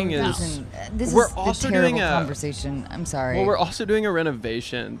 planning no, is. listen, this we're is also the terrible doing a conversation. I'm sorry. Well, we're also doing a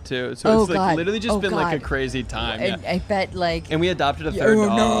renovation too, so it's like God. literally just Oh, been like a God. crazy time. Yeah. I bet like. And we adopted a third Oh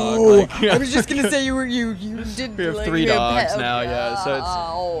dog. no! Like, I was just gonna say you did. We have like, 3 you have dogs pet- now, yeah. So it's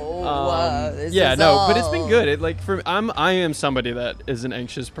this is but it's been all- good. I am somebody that is an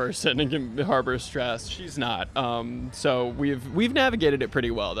anxious person and can harbor stress. She's not. So we've navigated it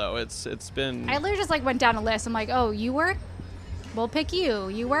pretty well though. It's been. I literally just like went down a list. I'm like, oh, you work? We'll pick you.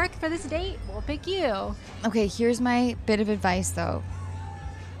 You work for this date? We'll pick you. Okay, here's my bit of advice though.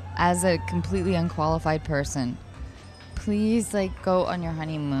 As a completely unqualified person, please like go on your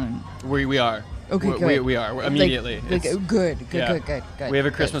honeymoon. We are. Okay, we, good. we are. We're immediately. Like, It's- good. yeah. We have a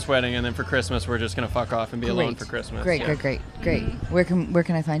good. Christmas wedding, and then for Christmas we're just gonna fuck off and be alone for Christmas. Great, Yeah. great. Where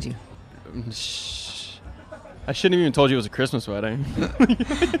can I find you? Shh. I shouldn't have even told you it was a Christmas wedding.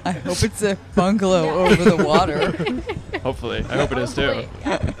 I hope it's a bungalow over the water. Hopefully. I hope it is too.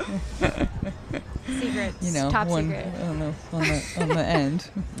 Secrets. You know, Top one secret. on the end.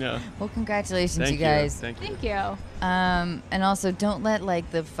 Yeah. Well, congratulations, Thank you guys. Thank you. Thank you. And also, don't let like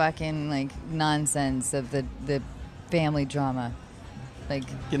the fucking like nonsense of the family drama, like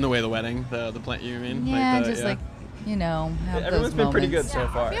Get in the way of the wedding, the plant. You mean? yeah, Like the, just like you know, have everyone's those been pretty good moments. so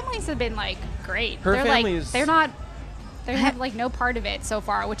far. Our families have been like great. Her they're family's- like they're not. They have like no part of it so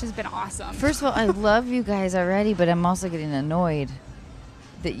far, which has been awesome. First of all, I love you guys already, but I'm also getting annoyed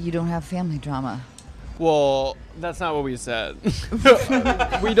that you don't have family drama. Well, that's not what we said.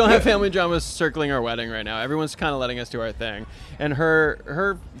 We don't have family dramas circling our wedding right now. Everyone's kind of letting us do our thing. And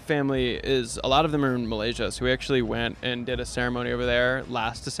her family is, a lot of them are in Malaysia. So we actually went and did a ceremony over there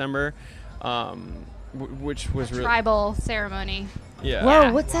last December, which was really... Tribal ceremony. Yeah. Whoa,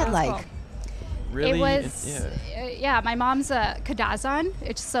 Yeah, what's that was like? cool. Really? It was, yeah. my mom's a Kadazan.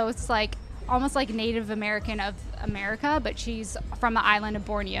 It's like almost like Native American of America, but she's from the island of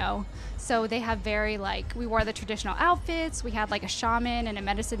Borneo. So they have very we wore the traditional outfits. We had like a shaman and a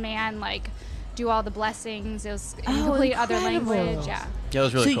medicine man do all the blessings. It was in complete other language. Yeah. Yeah, it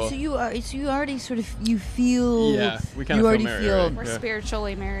was really cool. So you already sort of you feel Yeah, we kind you of already feel married. feel Right? We're Yeah.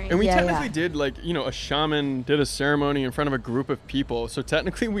 spiritually married. And we Yeah, technically did a shaman did a ceremony in front of a group of people. So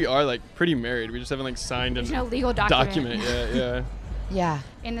technically we are pretty married. We just haven't signed There's a no legal document. Yeah. yeah.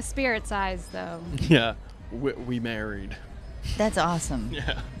 In the spirit's eyes, though. Yeah. We married. That's awesome.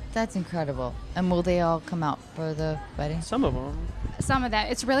 Yeah. That's incredible. And will they all come out for the wedding? Some of them. Some of that.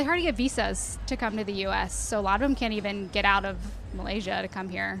 It's really hard to get visas to come to the U.S., so a lot of them can't even get out of Malaysia to come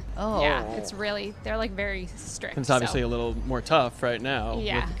here. Oh. Yeah, it's really, they're very strict. It's obviously so. a little more tough right now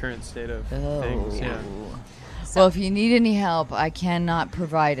Yeah. with the current state of Oh. things. Yeah. Well, if you need any help, I cannot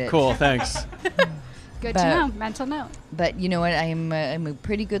provide it. Cool. Thanks. Good But- to know. Mental note. But you know what? I'm a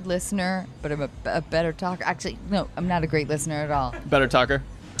pretty good listener, but I'm a better talker. Actually, no, I'm not a great listener at all. Better talker.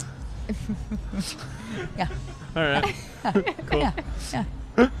 Yeah. All right. Cool. Yeah.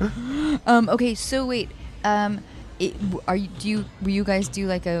 Okay, so wait. Were you guys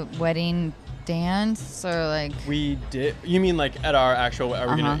do a wedding dance or We did. You mean at our actual? Are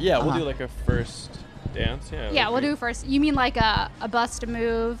we gonna? Yeah, we'll uh-huh. do a first dance. Yeah. Yeah, we'll do first. You mean a bust a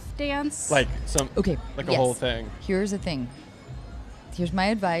move dance? Okay. a yes. whole thing. Here's the thing. Here's my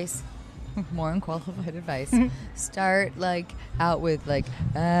advice. More unqualified advice. Start out with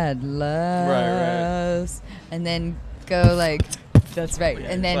Atlas, and then go that's right, Yeah,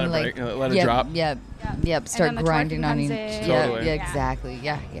 and then let it break, let it drop. Yep. Start then the grinding twerking on comes each. in. Yeah, Totally. yeah, Yeah. exactly.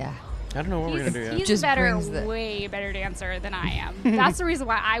 Yeah. I don't know what we're gonna do yet. He's Just a brings the- way better dancer than I am. That's the reason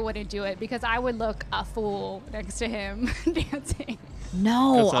why I wouldn't do it, because I would look a fool next to him dancing.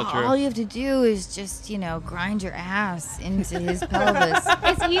 No, That's not true. all you have to do is just grind your ass into his pelvis.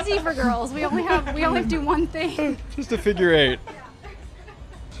 It's easy for girls. We only have to do one thing. Just a figure eight.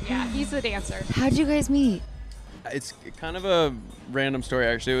 Yeah, he's the dancer. How'd you guys meet? It's kind of a random story,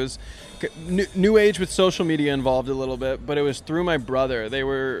 actually. It was new age with social media involved a little bit, but it was through my brother. They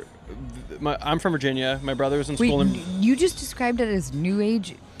were. I'm from Virginia. My brother was in Wait, school in you just described it as new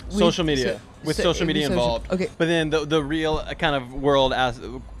age. social media. With social media involved. Okay. But then the real kind of world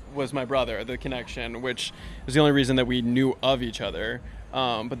was my brother, the connection, which was the only reason that we knew of each other.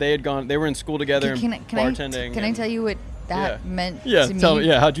 But they were in school together and bartending. Can I tell you what that meant to me? Tell me.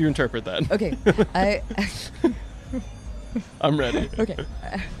 Yeah, how'd you interpret that? Okay, I'm ready. Okay.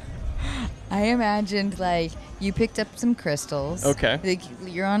 I imagined like you picked up some crystals. Okay. Like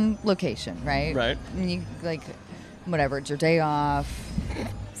you're on location, right? Right. And you like, whatever, it's your day off,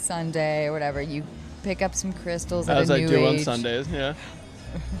 Sunday or whatever. You pick up some crystals at a new age. As I do on Sundays, yeah.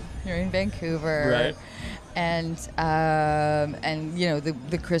 You're in Vancouver. Right. And you know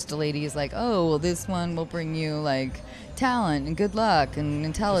the crystal lady is like, oh well, this one will bring you like talent and good luck and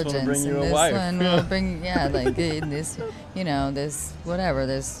intelligence, this one will bring you and a this wife. one will bring like this, you know, this whatever,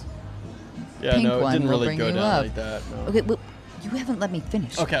 this Yeah, pink no, it one didn't will really bring go you down love. like that. No. Okay, well, you haven't let me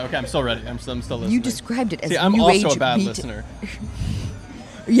finish. Okay, I'm still ready. I'm still listening. You described it as See, I'm new also age a bad beat- listener.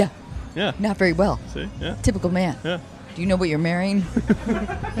 Yeah. Yeah. Not very well. See? Yeah. Typical man. Yeah. Do you know what you're marrying?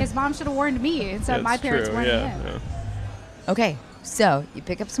 His mom should have warned me instead of my It's parents true, warning yeah, him. yeah. Okay, so you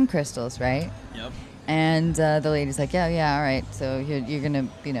pick up some crystals, right? Yep. And the lady's like, yeah, all right. So you're gonna,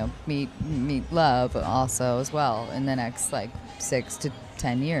 you know, meet love also as well in the next like 6 to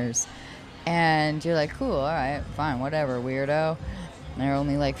 10 years. And you're like, cool, all right, fine, whatever, weirdo. They're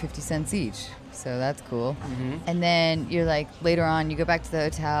only like 50 cents each, so that's cool. Mm-hmm. And then you're like, later on, you go back to the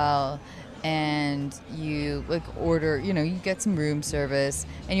hotel and you like order, you know, you get some room service,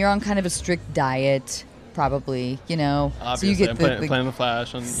 and you're on kind of a strict diet. Probably, you know. Obviously, so you get I'm playing the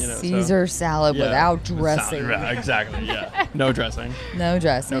Flash on, you know. Caesar salad without dressing. Right, exactly, yeah. No dressing. No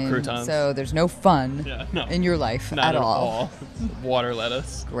dressing. No croutons. So there's no fun no. in your life Not at all. Water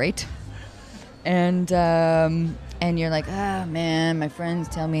lettuce. Great. And you're like, man, my friends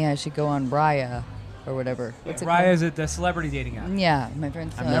tell me I should go on Raya or whatever. What's it Raya called? is the celebrity dating app. Yeah, my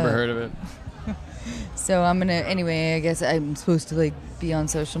friends. I've never heard of it. So I'm gonna anyway. I guess I'm supposed to like be on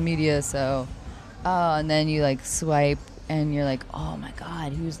social media. So, and then you like swipe, and you're like, oh my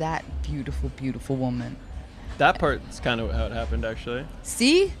God, who's that beautiful, beautiful woman? That part's kind of how it happened, actually.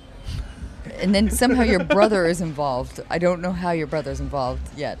 See? And then somehow your brother is involved. I don't know how your brother's involved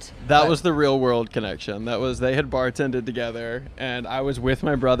yet. That was the real world connection. That was, they had bartended together, and I was with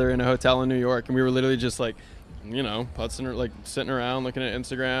my brother in a hotel in New York, and we were literally just like, you know, sitting around looking at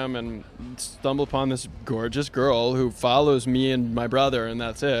Instagram, and stumble upon this gorgeous girl who follows me and my brother, and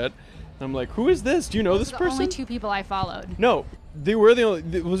that's it. And I'm like, who is this? Do you know this person? Only 2 people I followed. No, they were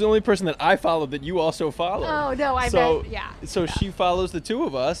it was the only person that I followed that you also followed. Oh no, I bet. Yeah. So she follows the 2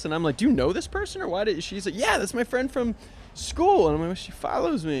 of us, and I'm like, do you know this person, or why did she's like, yeah, that's my friend from school, and I'm like, well, she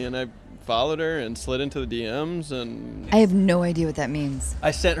follows me, and I followed her and slid into the DMs, and I have no idea what that means.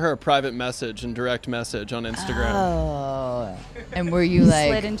 I sent her a private message and direct message on Instagram. Oh, and were you like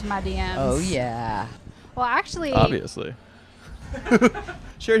slid into my DMs? Oh yeah. Well, actually, obviously.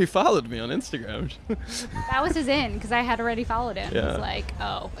 She already followed me on Instagram. that was his in because I had already followed him. Yeah. He was like,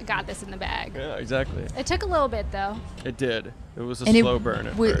 oh, I got this in the bag. Yeah, exactly. It took a little bit though. It did. It was a And slow burn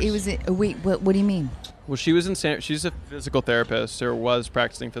at first. It was. Wait, what do you mean? Well, she was she's a physical therapist, or was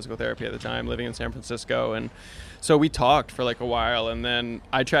practicing physical therapy at the time, living in San Francisco, and so we talked for like a while, and then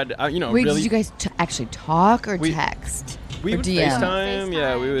I tried to, Wait, really. did you guys actually talk or We- text? We or would DM? FaceTime,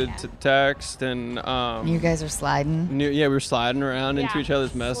 yeah, we would yeah. text, and You guys are sliding. we were sliding around into Yeah, each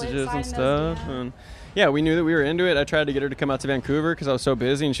other's slid messages and sliding those stuff, DMs. and yeah, we knew that we were into it. I tried to get her to come out to Vancouver because I was so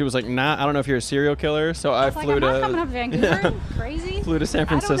busy, and she was like, "Nah, I don't know if you're a serial killer." So I was like, flew I'm to not coming up to Vancouver. Crazy. flew to San I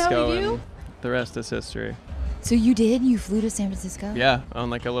don't know Francisco, you. and the rest is history. So you did? You flew to San Francisco? Yeah, on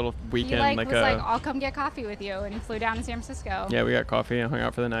like a little He weekend, was like, I'll come get coffee with you, and he flew down to San Francisco. yeah, we got coffee and hung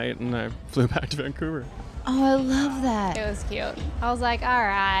out for the night, and I flew back to Vancouver. Oh, I love that. It was cute. I was like, all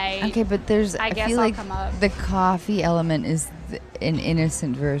right. Okay, but I guess feel I'll like come up. the coffee element is an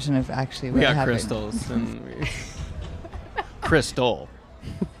innocent version of actually what We got happened. crystals and crystal.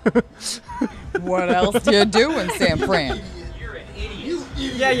 What else do you do in San Fran?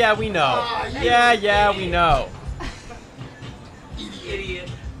 Yeah, we know. Yeah, we know. Idiot.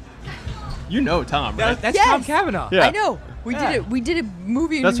 You know Tom, right? That's Yes. Tom Cavanaugh. Yeah. I know. We did it. We did a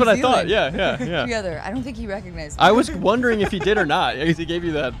movie in That's New what I thought. Zealand Yeah. together. I don't think he recognized me. I was wondering if he did or not. He gave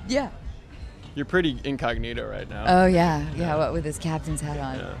you that. Yeah. You're pretty incognito right now. Oh yeah. What with his captain's hat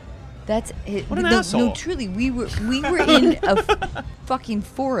on. Yeah. That's it. What an No, asshole. truly, we were in a fucking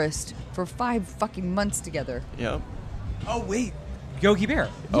forest for 5 fucking months together. Yep. Oh wait, Yogi Bear.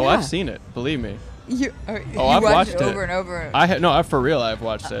 Oh, Yeah. I've seen it. Believe me. You I've watched watched it it. over and over. No, for real. I've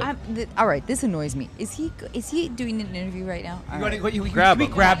watched it. All right, this annoys me. Is he doing an interview right now? All right. Grab Can we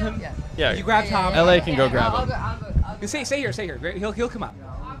him. grab him? Yeah. Yeah. You grab Tom. LA can go grab I'll him. go, I'll go. Stay here. He'll come up.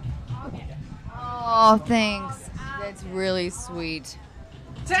 Oh, thanks. That's really sweet.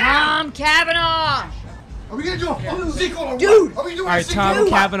 Tom Cavanaugh. Are we gonna do a sequel? Dude. Are we doing All right, Tom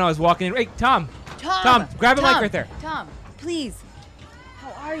Cavanaugh is walking in. Hey, Tom, grab a mic right there. Tom, please.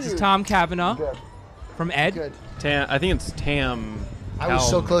 How are you? This is Tom Cavanaugh from Ed. Good. I think it's Tam. I was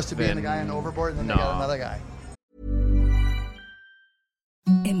so close to being the guy on Overboard, and then they got another guy.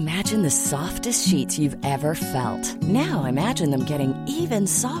 Imagine the softest sheets you've ever felt. Now imagine them getting even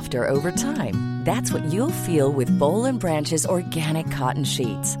softer over time. That's what you'll feel with Boll & Branch's organic cotton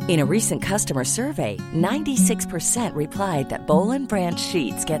sheets. In a recent customer survey, 96% replied that Boll & Branch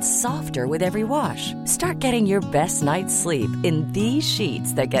sheets get softer with every wash. Start getting your best night's sleep in these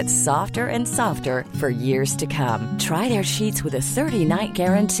sheets that get softer and softer for years to come. Try their sheets with a 30-night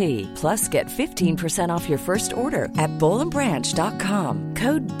guarantee. Plus, get 15% off your first order at bollandbranch.com.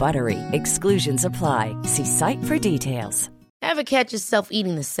 Code BUTTERY. Exclusions apply. See site for details. Ever catch yourself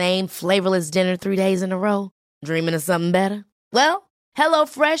eating the same flavorless dinner 3 days in a row? Dreaming of something better? Well,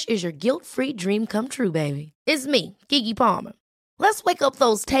 HelloFresh is your guilt-free dream come true, baby. It's me, Keke Palmer. Let's wake up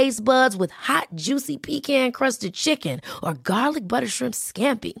those taste buds with hot, juicy pecan-crusted chicken or garlic butter shrimp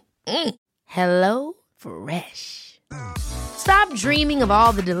scampi. Hello Fresh. Stop dreaming of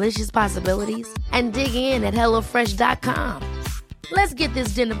all the delicious possibilities and dig in at HelloFresh.com. Let's get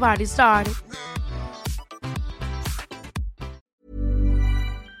this dinner party started.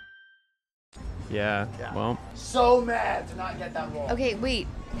 Yeah. Well. So mad to not get that role. Okay, wait.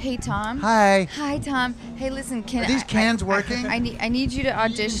 Hey, Tom. Hi. Hi, Tom. Hey, listen. Are these cans working? I need you to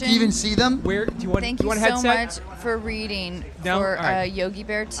audition. Do you even see them? Where do you want? Thank do you want a so headset? much for reading No? for All right. Yogi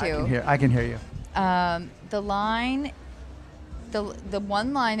Bear 2. I can hear you. The line, the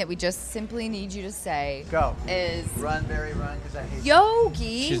one line that we just simply need you to say is Run, Barry, run, because I hate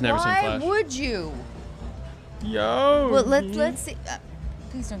Yogi. She's never seen why Flash. would you? Yo. Well, let's see.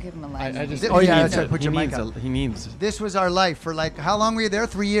 Please don't give him a line. that's right. Put your mic up. He needs. This was our life for like, how long were you there?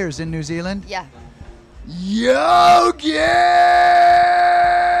 3 years in New Zealand? Yeah. Yogi!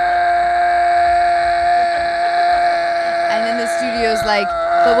 And then the studio's like,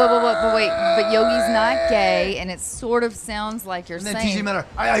 but wait, but Yogi's not gay, and it sort of sounds like you're And then saying. TJ Miller,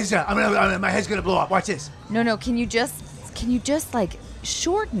 my head's gonna blow up. Watch this. No, can you just like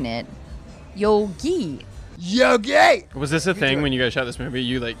shorten it? Yogi. Yogi! Was this a thing when you guys shot this movie?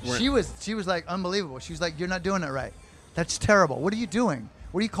 You like weren't. She was like unbelievable. She was like, you're not doing it right. That's terrible. What are you doing?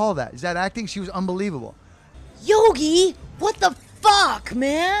 What do you call that? Is that acting? She was unbelievable. Yogi, what the fuck,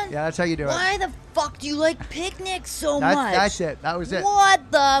 man? Yeah, that's how you do it. Why the fuck do you like picnics so much? That's it. That was it.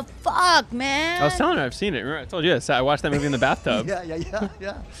 What the fuck, man? I was telling her I've seen it. Remember, I told you I watched that movie in the bathtub. Yeah.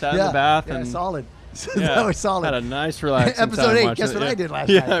 Sat in the bath and solid. Yeah, that was solid. Had a nice relaxing Episode time 8. watching Guess it. what I did last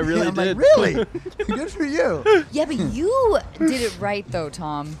Yeah, night? I really I'm did. like, really? Good for you. Yeah, but you did it right though,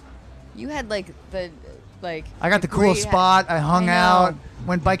 Tom. You had like the I got the cool spot. I hung out.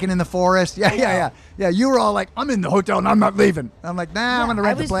 Went biking in the forest. Yeah. You were all like, I'm in the hotel and I'm not leaving. I'm like, nah, I'm gonna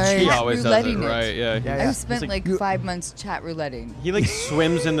rent the place. He always does it right. Yeah. I spent like 5 months chat rouletting. He like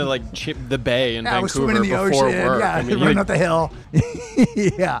swims into like the bay in I was Vancouver swimming in the before ocean. work. Yeah, I mean, running up the hill.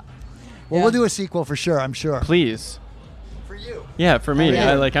 Yeah. Well, we'll do a sequel for sure. I'm sure. Please. For you. Yeah, for me.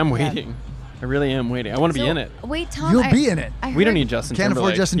 Yeah. I'm waiting. I really am waiting. I want to be in it. Wait, Tom. You'll be in it. We don't need Justin Can't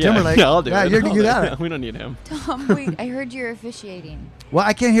Timberlake. afford Justin Timberlake. Yeah, I'll do yeah, it. You got it. We don't need him. Tom, wait. I heard you're officiating. Well,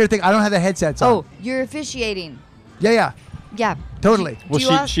 I can't hear a thing. I don't have the headsets on. Oh, you're officiating. Yeah. Yeah. Totally.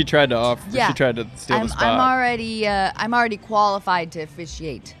 Well, she tried to off. Yeah. She tried to steal the spot. I'm already qualified to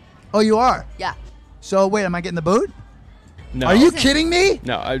officiate. Oh, you are? Yeah. So, wait, am I getting the boot? No. Are you kidding me?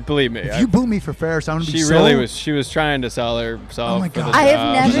 No, believe me. If you boot me for Ferris, I'm going to be She so... really was. She was trying to sell herself. Oh my for God. the I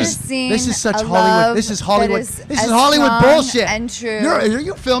have job. never seen This is such a Hollywood. love This is Hollywood. that This as is Hollywood strong bullshit. and true Are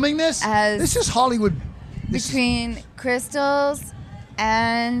you filming this? as This is Hollywood. between crystals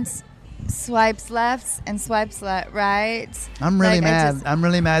and swipes left and swipes right. I'm really Like, mad. I'm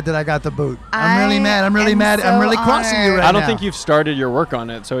really mad that I got the boot. I'm I really mad. I'm really am mad. I'm so really crossing you honored. right now. I don't think you've started your work on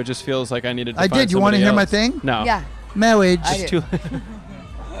it, so it just feels like I needed to I find did. You want to somebody hear my else. thing? No. Yeah. Marriage. I It's do. too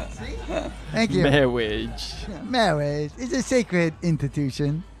Thank you. Marriage. Marriage is a sacred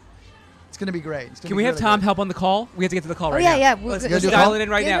institution. It's going to be great. It's gonna Can be we have really Tom great. help on the call? We have to get to the call Oh right yeah, now. yeah. Let's do dial call? it in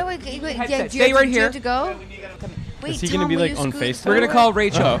right Yeah, now. no, wait, Headset. yeah, do Stay you right have here. to go? Wait, Is he Tom, gonna be will like you on scoot FaceTime? We're gonna call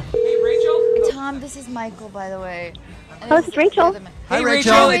Rachel. Oh. Hey, Rachel. Tom, this is Michael, by the way. Oh, it's Rachel. Hi, Hey,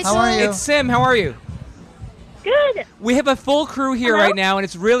 Rachel. Rachel. How are you? It's Sim. How are you? Good. We have a full crew here Hello? right now, and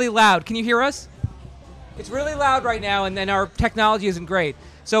it's really loud. Can you hear us? It's really loud right now, and then our technology isn't great.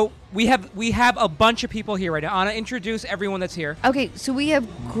 So we have a bunch of people here right now. Anna, introduce everyone that's here. Okay, so we have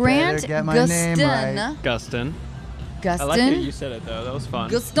Grant get my name Gustin. right. Gustin. I like that Gustin. you said it though. That was fun.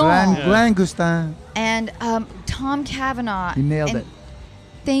 Gustin. Glenn Gustin. And Tom Cavanaugh. You nailed and it.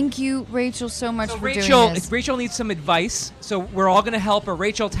 Thank you, Rachel, so much for doing this. Rachel needs some advice, so we're all going to help her.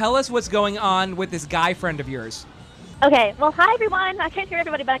 Rachel, tell us what's going on with this guy friend of yours. Okay. Well, hi everyone. I can't hear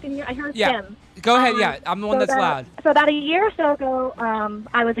everybody, but I heard Tim. Go ahead. Yeah, I'm the one that's loud. So about a year or so ago,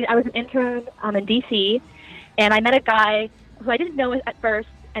 I was an intern in DC, and I met a guy who I didn't know at first,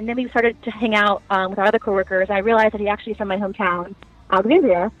 and then we started to hang out with our other coworkers. I realized that he actually is from my hometown,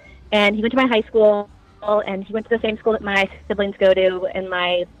 Alexandria, and he went to my high school, and he went to the same school that my siblings go to, and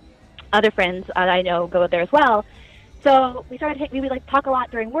my other friends that I know go there as well. So we would like talk a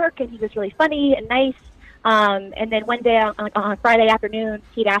lot during work, and he was really funny and nice. And then one day on a Friday afternoon,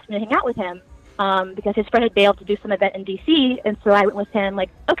 he'd asked me to hang out with him because his friend had bailed to do some event in DC, and so I went with him.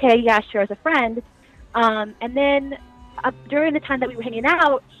 Like, okay, yeah, sure, as a friend. And then during the time that we were hanging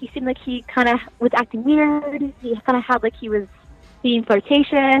out, he seemed like he kind of was acting weird. He kind of had like he was being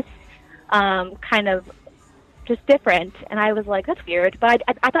flirtatious. Kind of just different, and I was like, that's weird, but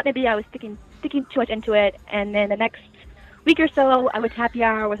I thought maybe I was sticking too much into it. And then the next week or so, I went to happy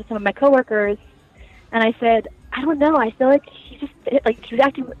hour with some of my coworkers, and I said, I don't know, I feel like he was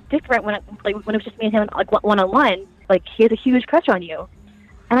acting different when it was just me and him like one-on-one, like he has a huge crush on you.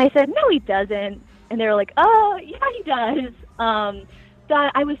 And I said, no, he doesn't. And they were like, oh, yeah, he does. So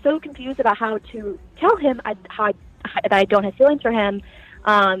I was so confused about how to tell him that I don't have feelings for him.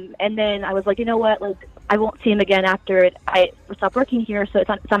 And then I was like, you know what, like, I won't see him again after I stop working here, so it's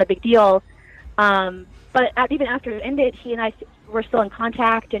not a big deal. But even after it ended, he and I were still in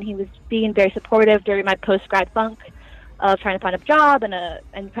contact, and he was being very supportive during my post-grad funk of trying to find a job and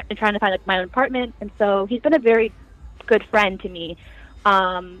trying to find like my own apartment. And so he's been a very good friend to me.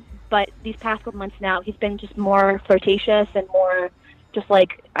 But these past couple months now, he's been just more flirtatious and more just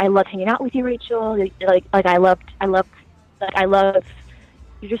like, I love hanging out with you, Rachel. Like I love.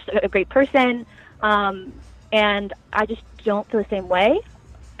 You're just a great person, and I just don't feel the same way.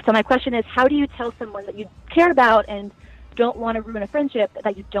 So my question is, how do you tell someone that you care about and don't want to ruin a friendship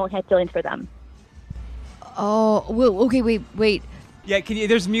that you don't have feelings for them? Oh, well, okay, wait. Yeah,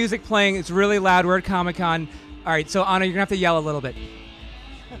 there's music playing. It's really loud. We're at Comic-Con. All right, so Anna, you're going to have to yell a little bit.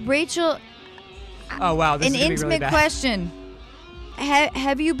 Rachel. Oh, wow, this is going to be really bad. An intimate question.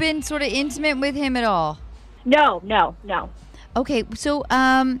 Have you been sort of intimate with him at all? No. Okay, so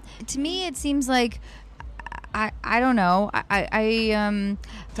to me it seems like I don't know.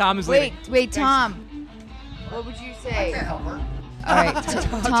 Tom is leaving. Wait, Tom. What would you say? I can't help her. All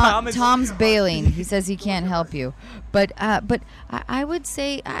right, Tom's bailing. He says he can't help you, but I would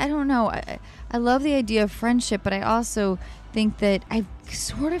say I don't know. I love the idea of friendship, but I also think that I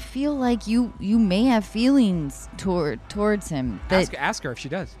sort of feel like you may have feelings towards him. Ask her if she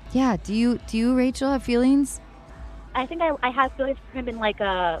does. Yeah. Do you, Rachel, have feelings? I think I have feelings for him in like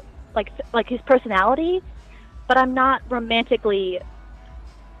his personality, but I'm not romantically.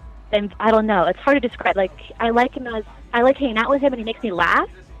 And I don't know. It's hard to describe. Like I like hanging out with him, and he makes me laugh,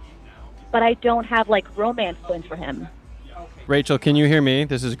 but I don't have like romance feelings for him. Rachel, can you hear me?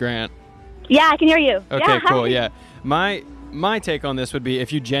 This is Grant. Yeah, I can hear you. Okay, yeah, cool. Yeah, my take on this would be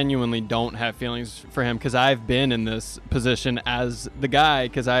if you genuinely don't have feelings for him, because I've been in this position as the guy,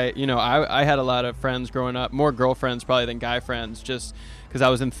 because I had a lot of friends growing up, more girlfriends probably than guy friends, just because I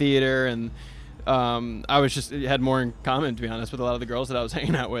was in theater and I had more in common, to be honest, with a lot of the girls that I was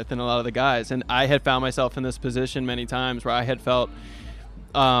hanging out with and a lot of the guys. And I had found myself in this position many times where I had felt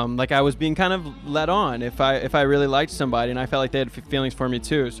like I was being kind of led on if I really liked somebody, and I felt like they had feelings for me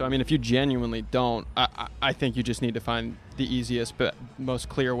too. So I mean, if you genuinely don't, I think you just need to find the easiest but most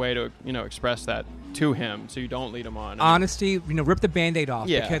clear way to express that to him, so you don't lead him on. Honesty, rip the Band-Aid off,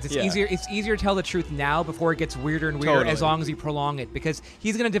 because it's easier. It's easier to tell the truth now before it gets weirder and weirder. Totally. As long as you prolong it, because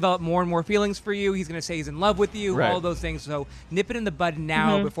he's going to develop more and more feelings for you. He's going to say he's in love with you, right. All those things. So nip it in the bud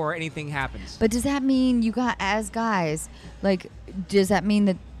now before anything happens. But does that mean as guys, like, does that mean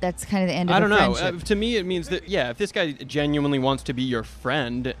that that's kind of the end of the friendship? I don't know. To me, it means that, if this guy genuinely wants to be your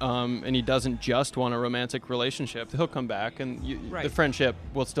friend, and he doesn't just want a romantic relationship, he'll come back, and the friendship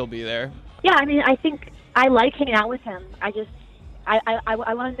will still be there. Yeah, I mean, I think I like hanging out with him. I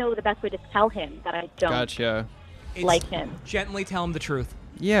want to know the best way to tell him that I don't like him. Gently tell him the truth.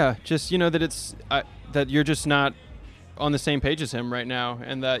 Yeah, just, that you're just not on the same page as him right now,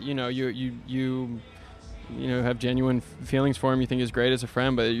 and that, you have genuine feelings for him. You think he's great as a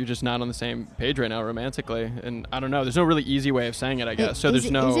friend, but you're just not on the same page right now romantically. And I don't know. There's no really easy way of saying it, I guess. Is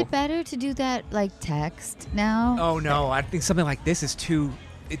it better to do that like text now? Oh no, I think something like this is too.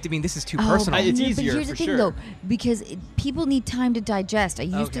 This is too personal. It's easier, but here's the thing, though, because people need time to digest. I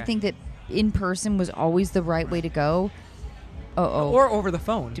used to think that in person was always the right way to go. Or over the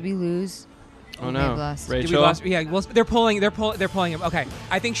phone. Did we lose? Oh no, lost. Rachel. Did we lost? Yeah, well, they're pulling him. Okay,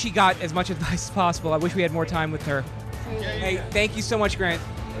 I think she got as much advice as possible. I wish we had more time with her. Hey, thank you so much, Grant.